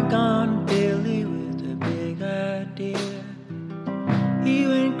 Gone Billy with a big idea. He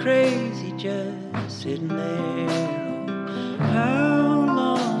went crazy just sitting there. How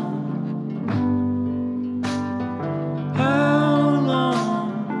long?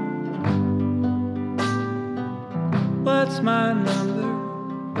 What's my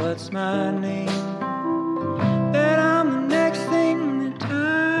number? What's my name? Bet I'm the next thing that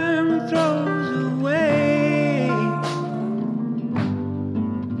time throws away.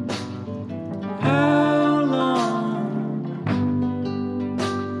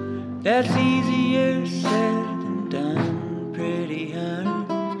 That's easier said than done, pretty honey.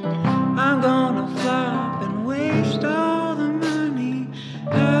 I'm gonna flop and waste all the money.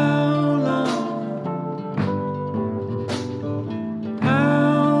 How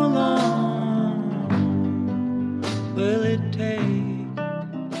long will it take?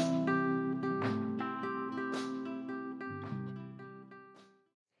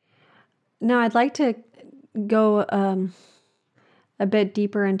 Now, I'd like to go a bit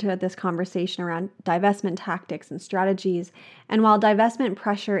deeper into this conversation around divestment tactics and strategies. And while divestment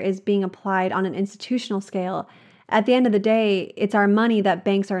pressure is being applied on an institutional scale, At the end of the day, it's our money that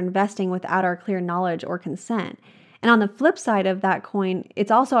banks are investing without our clear knowledge or consent. And on the flip side of that coin,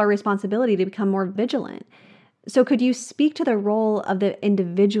 it's also our responsibility to become more vigilant. So could you speak to the role of the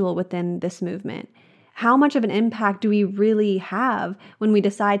individual within this movement? How much of an impact do we really have when we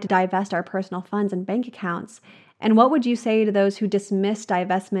decide to divest our personal funds and bank accounts? And what would you say to those who dismiss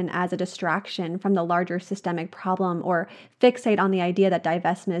divestment as a distraction from the larger systemic problem or fixate on the idea that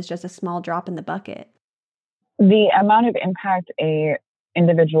divestment is just a small drop in the bucket? The amount of impact a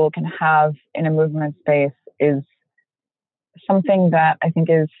individual can have in a movement space is something that I think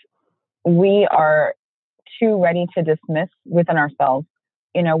we are too ready to dismiss within ourselves.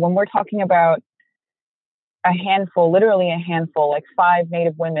 When we're talking about a handful, literally a handful, like 5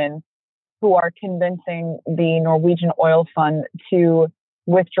 Native women who are convincing the Norwegian oil fund to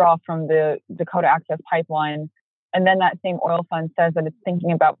withdraw from the Dakota Access Pipeline. And then that same oil fund says that it's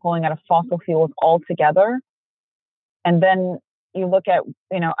thinking about pulling out of fossil fuels altogether. And then you look at,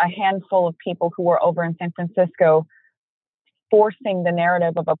 a handful of people who are over in San Francisco forcing the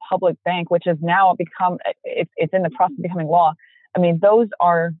narrative of a public bank, which has now it's in the process of becoming law. I mean, those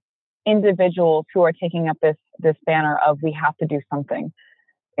are individuals who are taking up this banner of we have to do something.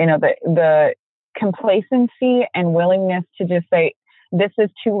 The complacency and willingness to just say, this is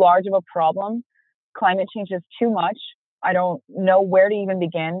too large of a problem. Climate change is too much. I don't know where to even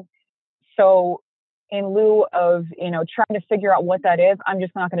begin. So in lieu of, trying to figure out what that is, I'm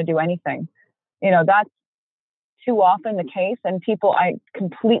just not going to do anything. That's too often the case. And I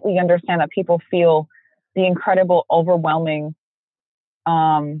completely understand that people feel the incredible, overwhelming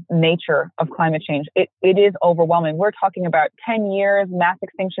nature of climate change. It is overwhelming. We're talking about 10 years, mass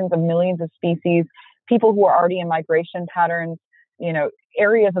extinctions of millions of species, people who are already in migration patterns,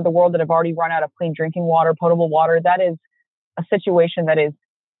 areas of the world that have already run out of clean drinking water, potable water. That is a situation that is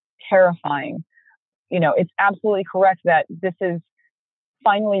terrifying. It's absolutely correct that this is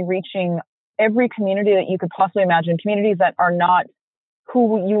finally reaching every community that you could possibly imagine, communities that are not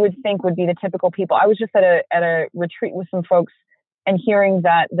who you would think would be the typical people. I was just at a retreat with some folks and hearing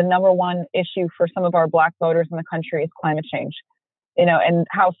that the number one issue for some of our Black voters in the country is climate change, and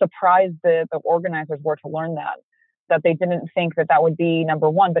how surprised the organizers were to learn that they didn't think that would be number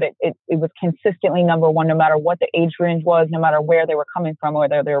one, but it was consistently number one, no matter what the age range was, no matter where they were coming from,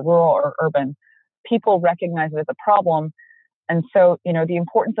 whether they're rural or urban. People recognize it as a problem. And so, the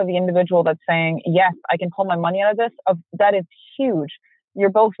importance of the individual that's saying, yes, I can pull my money out of this, that is huge. You're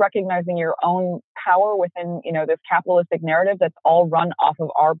both recognizing your own power within, this capitalistic narrative that's all run off of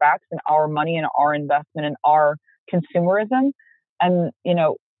our backs and our money and our investment and our consumerism. And,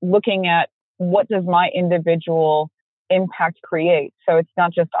 looking at what does my individual impact create? So it's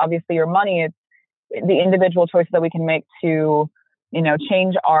not just obviously your money, it's the individual choices that we can make to,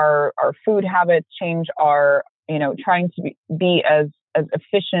 change our food habits, change our, trying to be as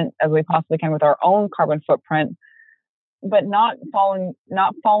efficient as we possibly can with our own carbon footprint, but not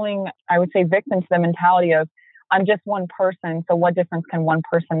falling, I would say, victim to the mentality of I'm just one person. So what difference can one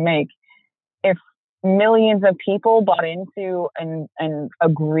person make? If millions of people bought into and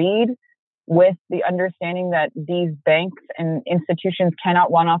agreed with the understanding that these banks and institutions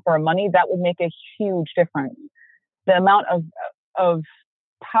cannot run off our money, that would make a huge difference. The amount of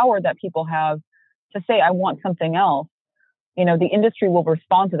power that people have to say, I want something else, the industry will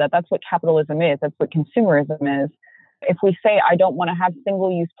respond to that. That's what capitalism is. That's what consumerism is. If we say, I don't want to have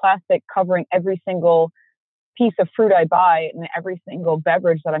single-use plastic covering every single piece of fruit I buy and every single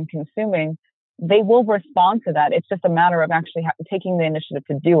beverage that I'm consuming, they will respond to that. It's just a matter of actually taking the initiative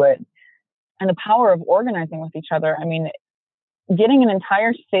to do it. And the power of organizing with each other. I mean, getting an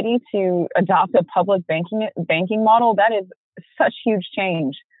entire city to adopt a public banking model, that is such huge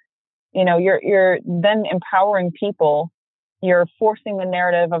change. You're then empowering people. You're forcing the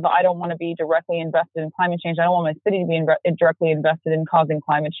narrative of, I don't want to be directly invested in climate change. I don't want my city to be directly invested in causing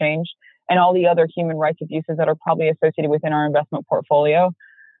climate change and all the other human rights abuses that are probably associated within our investment portfolio.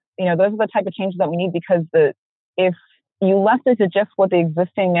 Those are the type of changes that we need, because if you left it to just what the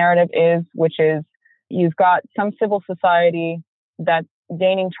existing narrative is, which is you've got some civil society that's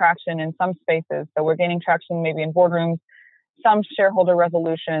gaining traction in some spaces. So we're gaining traction maybe in boardrooms, some shareholder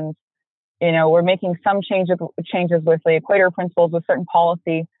resolutions. We're making some changes with the Equator Principles, with certain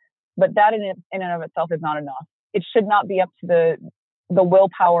policy, but that in and of itself is not enough. It should not be up to the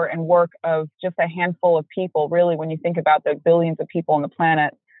willpower and work of just a handful of people, really, when you think about the billions of people on the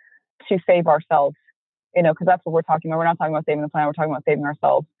planet, to save ourselves, because that's what we're talking about. We're not talking about saving the planet, we're talking about saving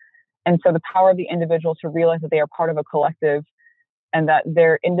ourselves. And so the power of the individual to realize that they are part of a collective and that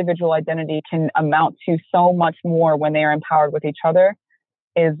their individual identity can amount to so much more when they are empowered with each other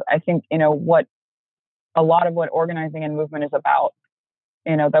is, I think, what a lot of what organizing and movement is about,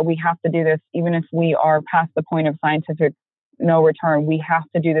 that we have to do this, even if we are past the point of scientific no return, we have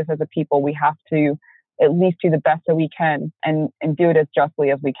to do this as a people. We have to at least do the best that we can and do it as justly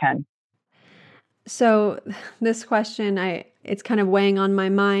as we can. So this question, it's kind of weighing on my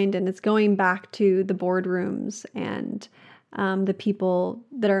mind, and it's going back to the boardrooms and the people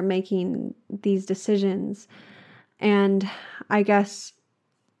that are making these decisions. And I guess,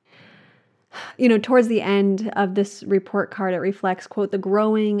 towards the end of this report card, it reflects, quote, the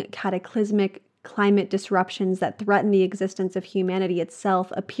growing cataclysmic climate disruptions that threaten the existence of humanity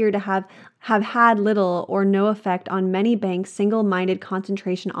itself appear to have had little or no effect on many banks' single-minded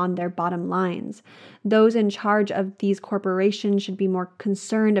concentration on their bottom lines. Those in charge of these corporations should be more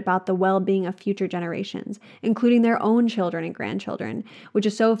concerned about the well-being of future generations, including their own children and grandchildren, which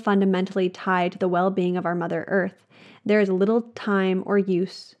is so fundamentally tied to the well-being of our Mother Earth. There is little time or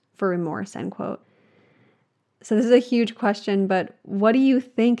use for remorse, end quote. So this is a huge question, but what do you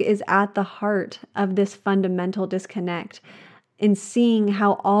think is at the heart of this fundamental disconnect in seeing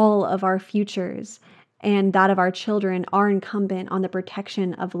how all of our futures and that of our children are incumbent on the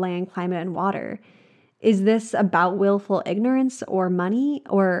protection of land, climate, and water? Is this about willful ignorance or money?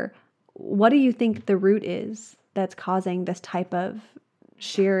 Or what do you think the root is that's causing this type of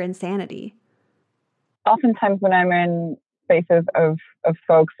sheer insanity? Oftentimes when I'm in spaces of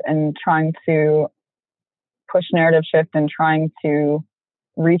folks and trying to push narrative shift and trying to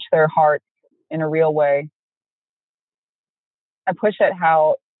reach their hearts in a real way, I push at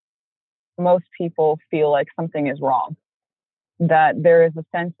how most people feel like something is wrong, that there is a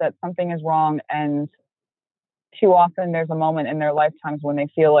sense that something is wrong. And too often there's a moment in their lifetimes when they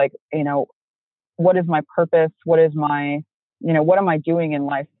feel like, what is my purpose? What is my, what am I doing in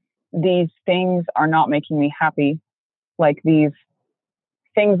life? These things are not making me happy. Like these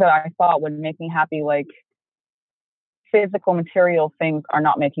things that I thought would make me happy, like physical material things are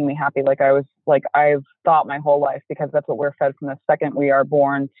not making me happy. I've thought my whole life, because that's what we're fed from the second we are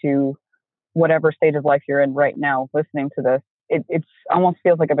born to whatever stage of life you're in right now, listening to this. It's almost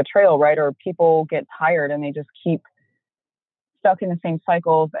feels like a betrayal, right? Or people get tired and they just keep stuck in the same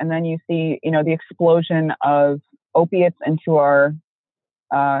cycles. And then you see, the explosion of opiates into our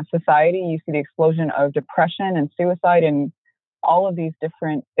society. You see the explosion of depression and suicide and all of these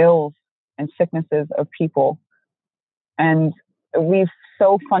different ills and sicknesses of people. And we've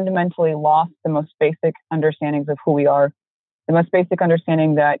so fundamentally lost the most basic understandings of who we are. The most basic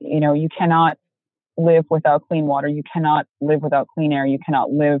understanding that, you cannot live without clean water. You cannot live without clean air. You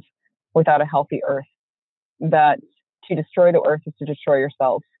cannot live without a healthy earth. That to destroy the earth is to destroy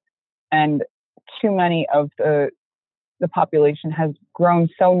yourself. And too many of the population has grown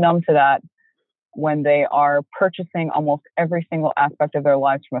so numb to that when they are purchasing almost every single aspect of their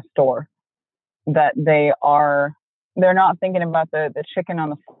lives from a store, that they're not thinking about the chicken on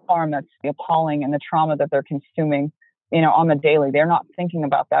the farm that's appalling and the trauma that they're consuming, on the daily. They're not thinking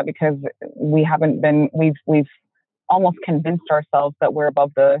about that because we've almost convinced ourselves that we're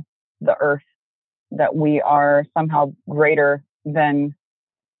above the earth, that we are somehow greater than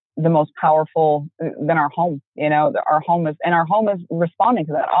the most powerful, than our home. Our home is responding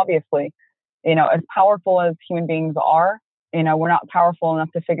to that, obviously. As powerful as human beings are, we're not powerful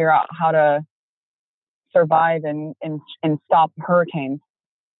enough to figure out how to survive and stop hurricanes,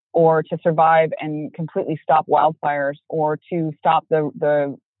 or to survive and completely stop wildfires, or to stop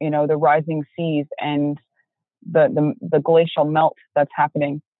the rising seas and the glacial melt that's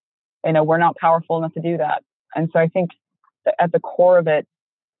happening. We're not powerful enough to do that. And so I think that at the core of it,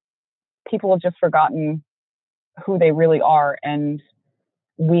 people have just forgotten who they really are. And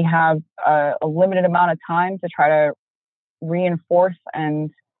we have a limited amount of time to try to reinforce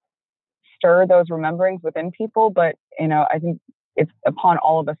and stir those rememberings within people. But, I think it's upon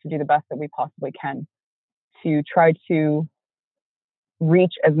all of us to do the best that we possibly can to try to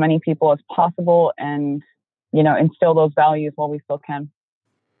reach as many people as possible and, instill those values while we still can.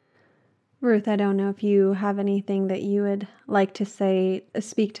 Ruth, I don't know if you have anything that you would like to say,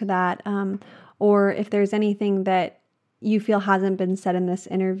 speak to that, or if there's anything that you feel hasn't been said in this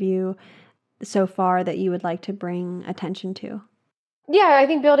interview so far that you would like to bring attention to. Yeah, I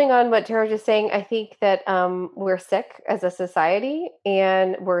think building on what Tara was just saying, I think that we're sick as a society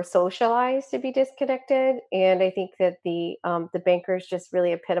and we're socialized to be disconnected. And I think that the bankers just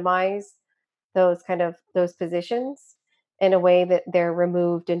really epitomize those positions in a way that they're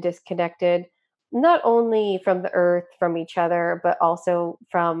removed and disconnected, not only from the earth, from each other, but also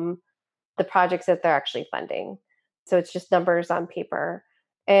from the projects that they're actually funding. So it's just numbers on paper.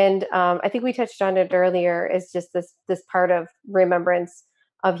 And I think we touched on it earlier, is just this part of remembrance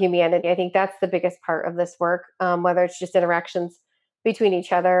of humanity. I think that's the biggest part of this work, whether it's just interactions between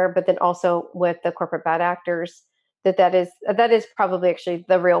each other, but then also with the corporate bad actors. That is probably actually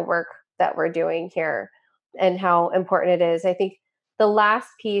the real work that we're doing here, and how important it is. I think the last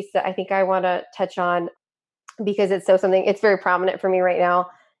piece that I think I want to touch on, because it's very prominent for me right now,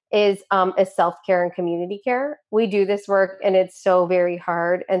 is self-care and community care. We do this work and it's so very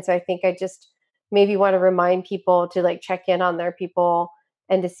hard. And so I think I just maybe want to remind people to like check in on their people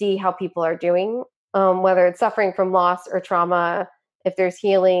and to see how people are doing, whether it's suffering from loss or trauma, if there's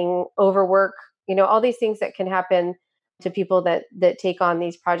healing, overwork, all these things that can happen to people that take on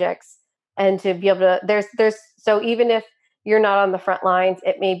these projects. And to be able to, so even if you're not on the front lines,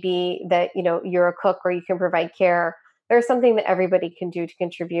 it may be that, you're a cook or you can provide care. There's something that everybody can do to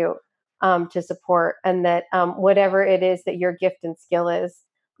contribute, to support, and that whatever it is that your gift and skill is,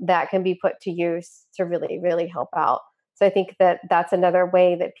 that can be put to use to really, really help out. So I think that that's another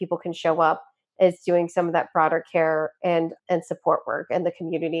way that people can show up, is doing some of that broader care and support work in the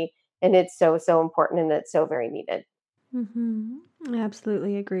community. And it's so, so important, and it's so very needed. I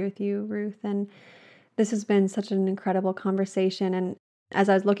absolutely agree with you, Ruth. And this has been such an incredible conversation. And as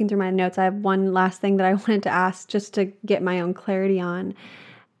I was looking through my notes, I have one last thing that I wanted to ask just to get my own clarity on.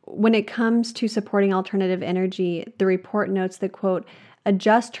 When it comes to supporting alternative energy, the report notes that, quote, a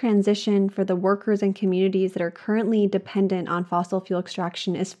just transition for the workers and communities that are currently dependent on fossil fuel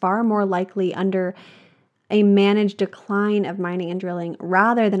extraction is far more likely under a managed decline of mining and drilling,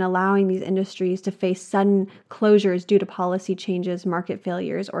 rather than allowing these industries to face sudden closures due to policy changes, market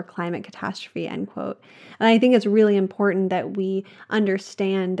failures, or climate catastrophe, end quote. And I think it's really important that we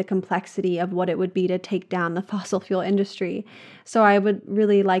understand the complexity of what it would be to take down the fossil fuel industry. So I would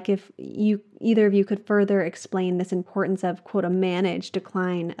really like if either of you could further explain this importance of, quote, a managed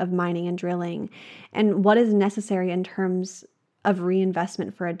decline of mining and drilling, and what is necessary in terms of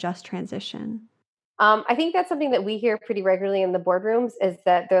reinvestment for a just transition. I think that's something that we hear pretty regularly in the boardrooms, is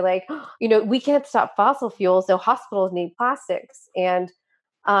that they're like, we can't stop fossil fuels, so hospitals need plastics. And,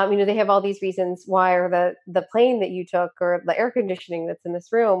 they have all these reasons why, or the plane that you took, or the air conditioning that's in this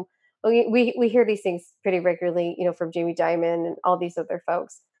room. We hear these things pretty regularly, from Jamie Dimon and all these other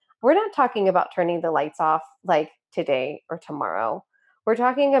folks. We're not talking about turning the lights off like today or tomorrow. We're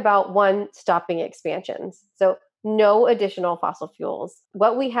talking about, one, stopping expansions. So no additional fossil fuels.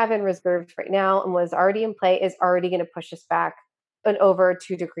 What we have in reserves right now and was already in play is already going to push us back an over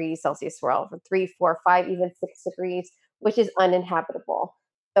 2 degrees Celsius world, from 3, 4, 5, even 6 degrees, which is uninhabitable.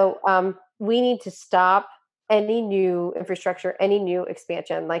 So we need to stop any new infrastructure, any new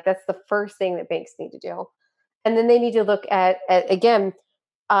expansion. Like, that's the first thing that banks need to do. And then they need to look at again,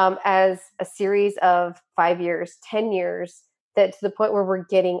 as a series of 5 years, 10 years, that to the point where we're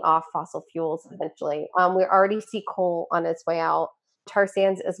getting off fossil fuels eventually. We already see coal on its way out. Tar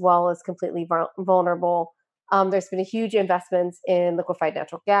sands as well is completely vulnerable. There's been a huge investments in liquefied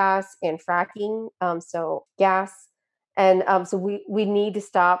natural gas and fracking, so gas. And so we need to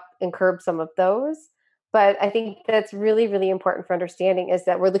stop and curb some of those. But I think that's really, really important for understanding, is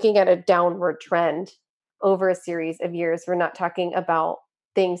that we're looking at a downward trend over a series of years. We're not talking about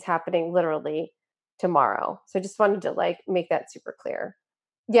things happening literally tomorrow. So I just wanted to make that super clear.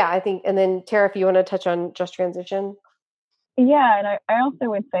 Yeah, I think. And then Tara, if you want to touch on just transition. Yeah, and I also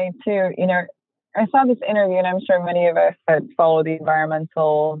would say too, I saw this interview, and I'm sure many of us that follow the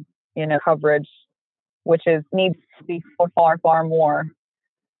environmental, coverage, which needs to be far, far more.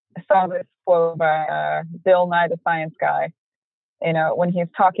 I saw this quote by Bill Nye, the Science Guy, when he's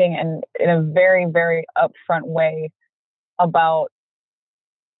talking in a very, very upfront way about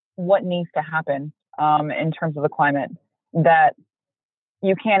what needs to happen in terms of the climate, that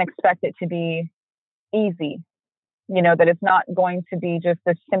you can't expect it to be easy, that it's not going to be just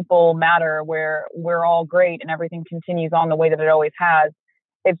a simple matter where we're all great and everything continues on the way that it always has.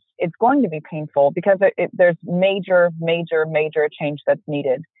 It's going to be painful, because there's major, major, major change that's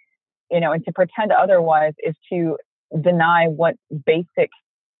needed, and to pretend otherwise is to deny what basic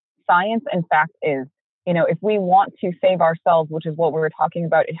science and fact is. If we want to save ourselves, which is what we were talking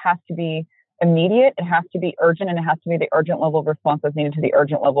about, it has to be immediate, it has to be urgent, and it has to be the urgent level of response that's needed to the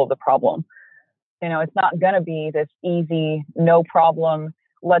urgent level of the problem. It's not going to be this easy, no problem,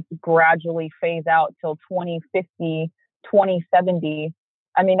 let's gradually phase out till 2050, 2070.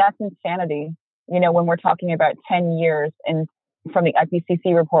 I mean, that's insanity. When we're talking about 10 years, and from the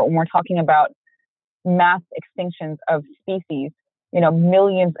IPCC report, when we're talking about mass extinctions of species,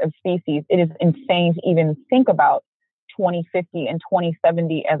 millions of species, it is insane to even think about 2050 and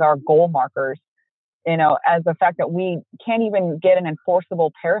 2070 as our goal markers, as the fact that we can't even get an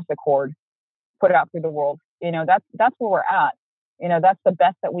enforceable Paris Accord put out through the world. That's where we're at. that's the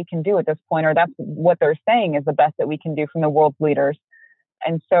best that we can do at this point, or that's what they're saying is the best that we can do from the world's leaders.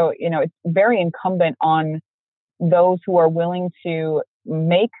 And so, it's very incumbent on those who are willing to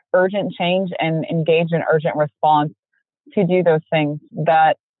make urgent change and engage in urgent response to do those things,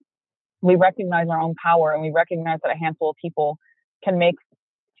 that we recognize our own power and we recognize that a handful of people can make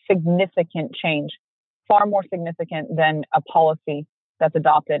significant change, far more significant than a policy that's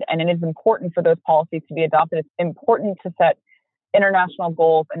adopted. And it is important for those policies to be adopted. It's important to set international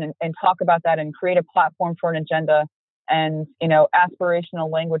goals and talk about that and create a platform for an agenda and,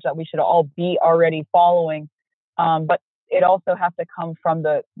 aspirational language that we should all be already following. But it also has to come from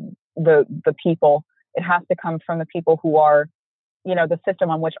the people. It has to come from the people who are, the system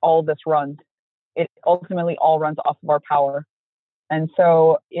on which all of this runs. It ultimately all runs off of our power. And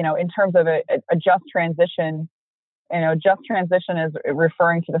so, in terms of a just transition, just transition is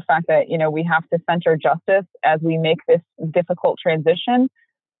referring to the fact that, we have to center justice as we make this difficult transition,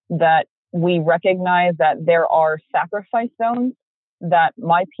 that we recognize that there are sacrifice zones, that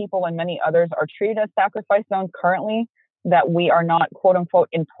my people and many others are treated as sacrifice zones currently, that we are not, quote unquote,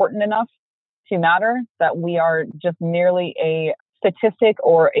 important enough to matter, that we are just merely a statistic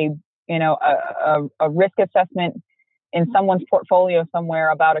or a risk assessment in someone's portfolio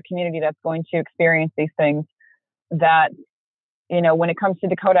somewhere about a community that's going to experience these things. That, when it comes to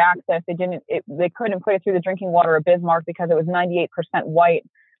Dakota Access, they couldn't put it through the drinking water of Bismarck because it was 98% white,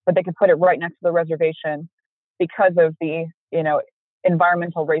 but they could put it right next to the reservation because of the,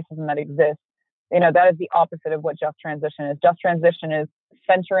 environmental racism that exists. That is the opposite of what just transition is. Just transition is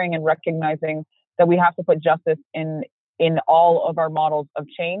centering and recognizing that we have to put justice in all of our models of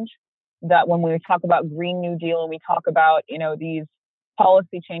change. That when we talk about Green New Deal and we talk about, these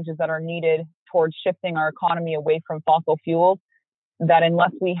policy changes that are needed towards shifting our economy away from fossil fuels, that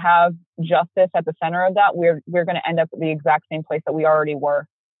unless we have justice at the center of that, we're going to end up at the exact same place that we already were.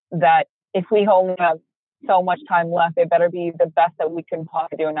 That if we only have so much time left, it better be the best that we can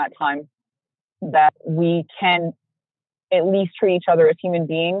possibly do in that time. That we can at least treat each other as human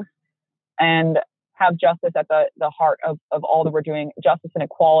beings and have justice at the heart of all that we're doing, justice and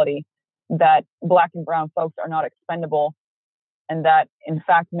equality, that Black and brown folks are not expendable, and that, in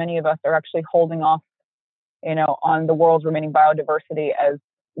fact, many of us are actually holding off, on the world's remaining biodiversity as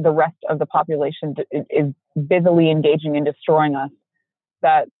the rest of the population is busily engaging in destroying us.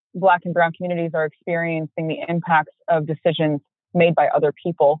 That Black and brown communities are experiencing the impacts of decisions made by other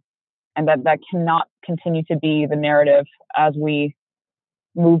people, and that cannot continue to be the narrative as we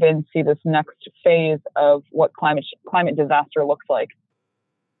move into this next phase of what climate disaster looks like.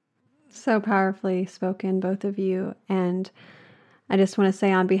 So powerfully spoken, both of you. And I just want to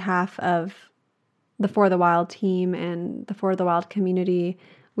say, on behalf of the For the Wild team and the For the Wild community,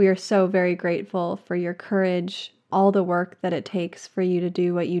 we are so very grateful for your courage, all the work that it takes for you to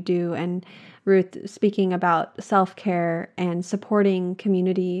do what you do. And Ruth, speaking about self-care and supporting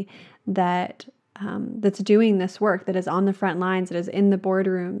community that's doing this work, that is on the front lines, that is in the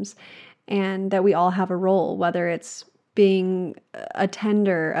boardrooms, and that we all have a role, whether it's being a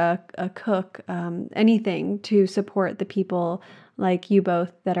tender, a cook, anything to support the people like you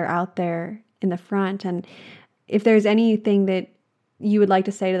both that are out there in the front. And if there's anything that you would like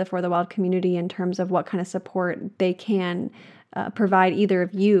to say to the For the Wild community in terms of what kind of support they can provide, either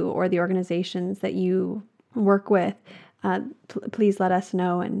of you or the organizations that you work with, please let us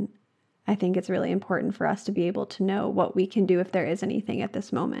know. And I think it's really important for us to be able to know what we can do if there is anything at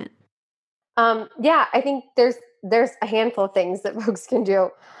this moment. I think there's a handful of things that folks can do.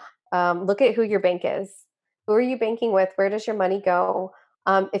 Look at who your bank is. Who are you banking with? Where does your money go?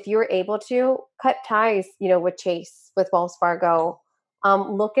 If you're able to, cut ties, with Chase, with Wells Fargo.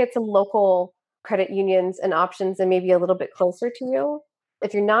 Look at some local credit unions and options and maybe a little bit closer to you.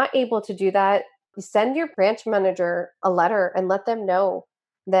 If you're not able to do that, send your branch manager a letter and let them know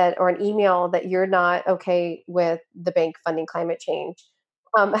that, or an email, that you're not okay with the bank funding climate change.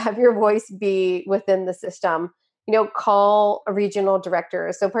 Have your voice be within the system. Call a regional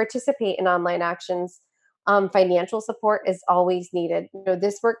director. So participate in online actions. Financial support is always needed.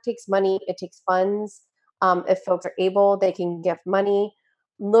 This work takes money. It takes funds. If folks are able, they can give money.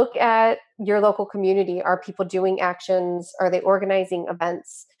 Look at your local community. Are people doing actions? Are they organizing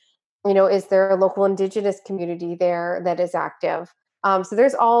events? Is there a local Indigenous community there that is active? So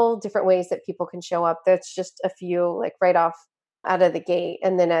there's all different ways that people can show up. That's just a few, like right off out of the gate.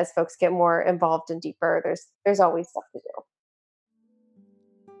 And then as folks get more involved and deeper, there's always stuff to do.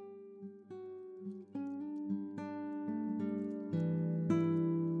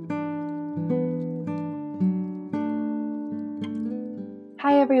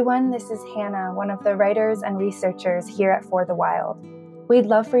 Hi, everyone, this is Hannah, one of the writers and researchers here at For the Wild. We'd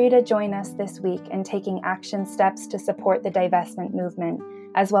love for you to join us this week in taking action steps to support the divestment movement,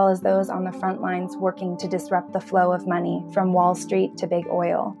 as well as those on the front lines working to disrupt the flow of money from Wall Street to big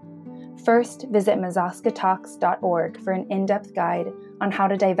oil. First, visit mazauskatalks.org for an in-depth guide on how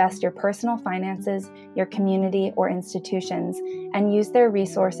to divest your personal finances, your community, or institutions, and use their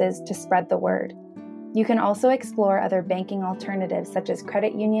resources to spread the word. You can also explore other banking alternatives such as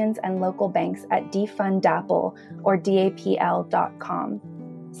credit unions and local banks at defundapple or dapl.com.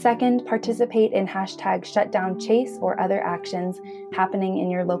 Second, participate in #ShutdownChase or other actions happening in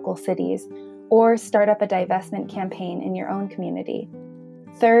your local cities, or start up a divestment campaign in your own community.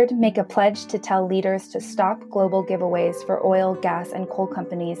 Third, make a pledge to tell leaders to stop global giveaways for oil, gas, and coal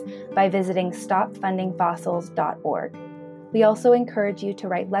companies by visiting stopfundingfossils.org. We also encourage you to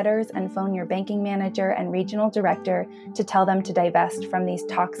write letters and phone your banking manager and regional director to tell them to divest from these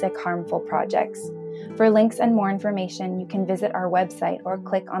toxic, harmful projects. For links and more information, you can visit our website or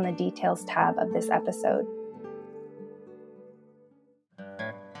click on the Details tab of this episode.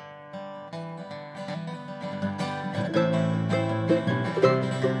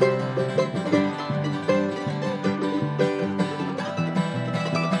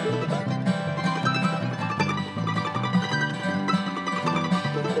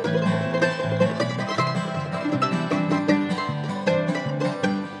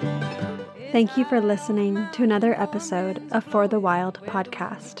 Thank you for listening to another episode of For the Wild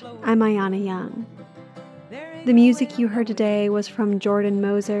podcast. I'm Ayana Young. The music you heard today was from Jordan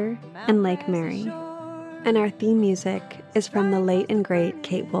Moser and Lake Mary, and our theme music is from the late and great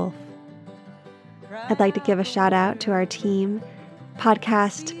Kate Wolf. I'd like to give a shout out to our team: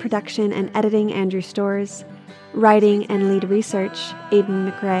 podcast, production, and editing, Andrew Storrs; writing and lead research,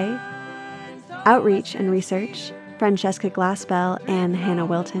 Aidan McRae; outreach and research, Francesca Glassbell and Hannah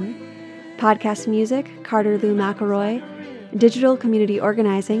Wilton; podcast music, Carter Lou McElroy; digital community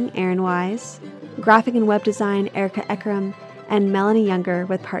organizing, Aaron Wise; graphic and web design, Erica Ekram; and Melanie Younger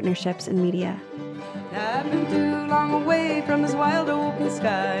with Partnerships and Media. I've been too long away from this wild open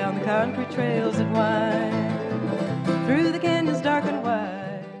sky on the concrete trails that wind through the canyons dark and wide.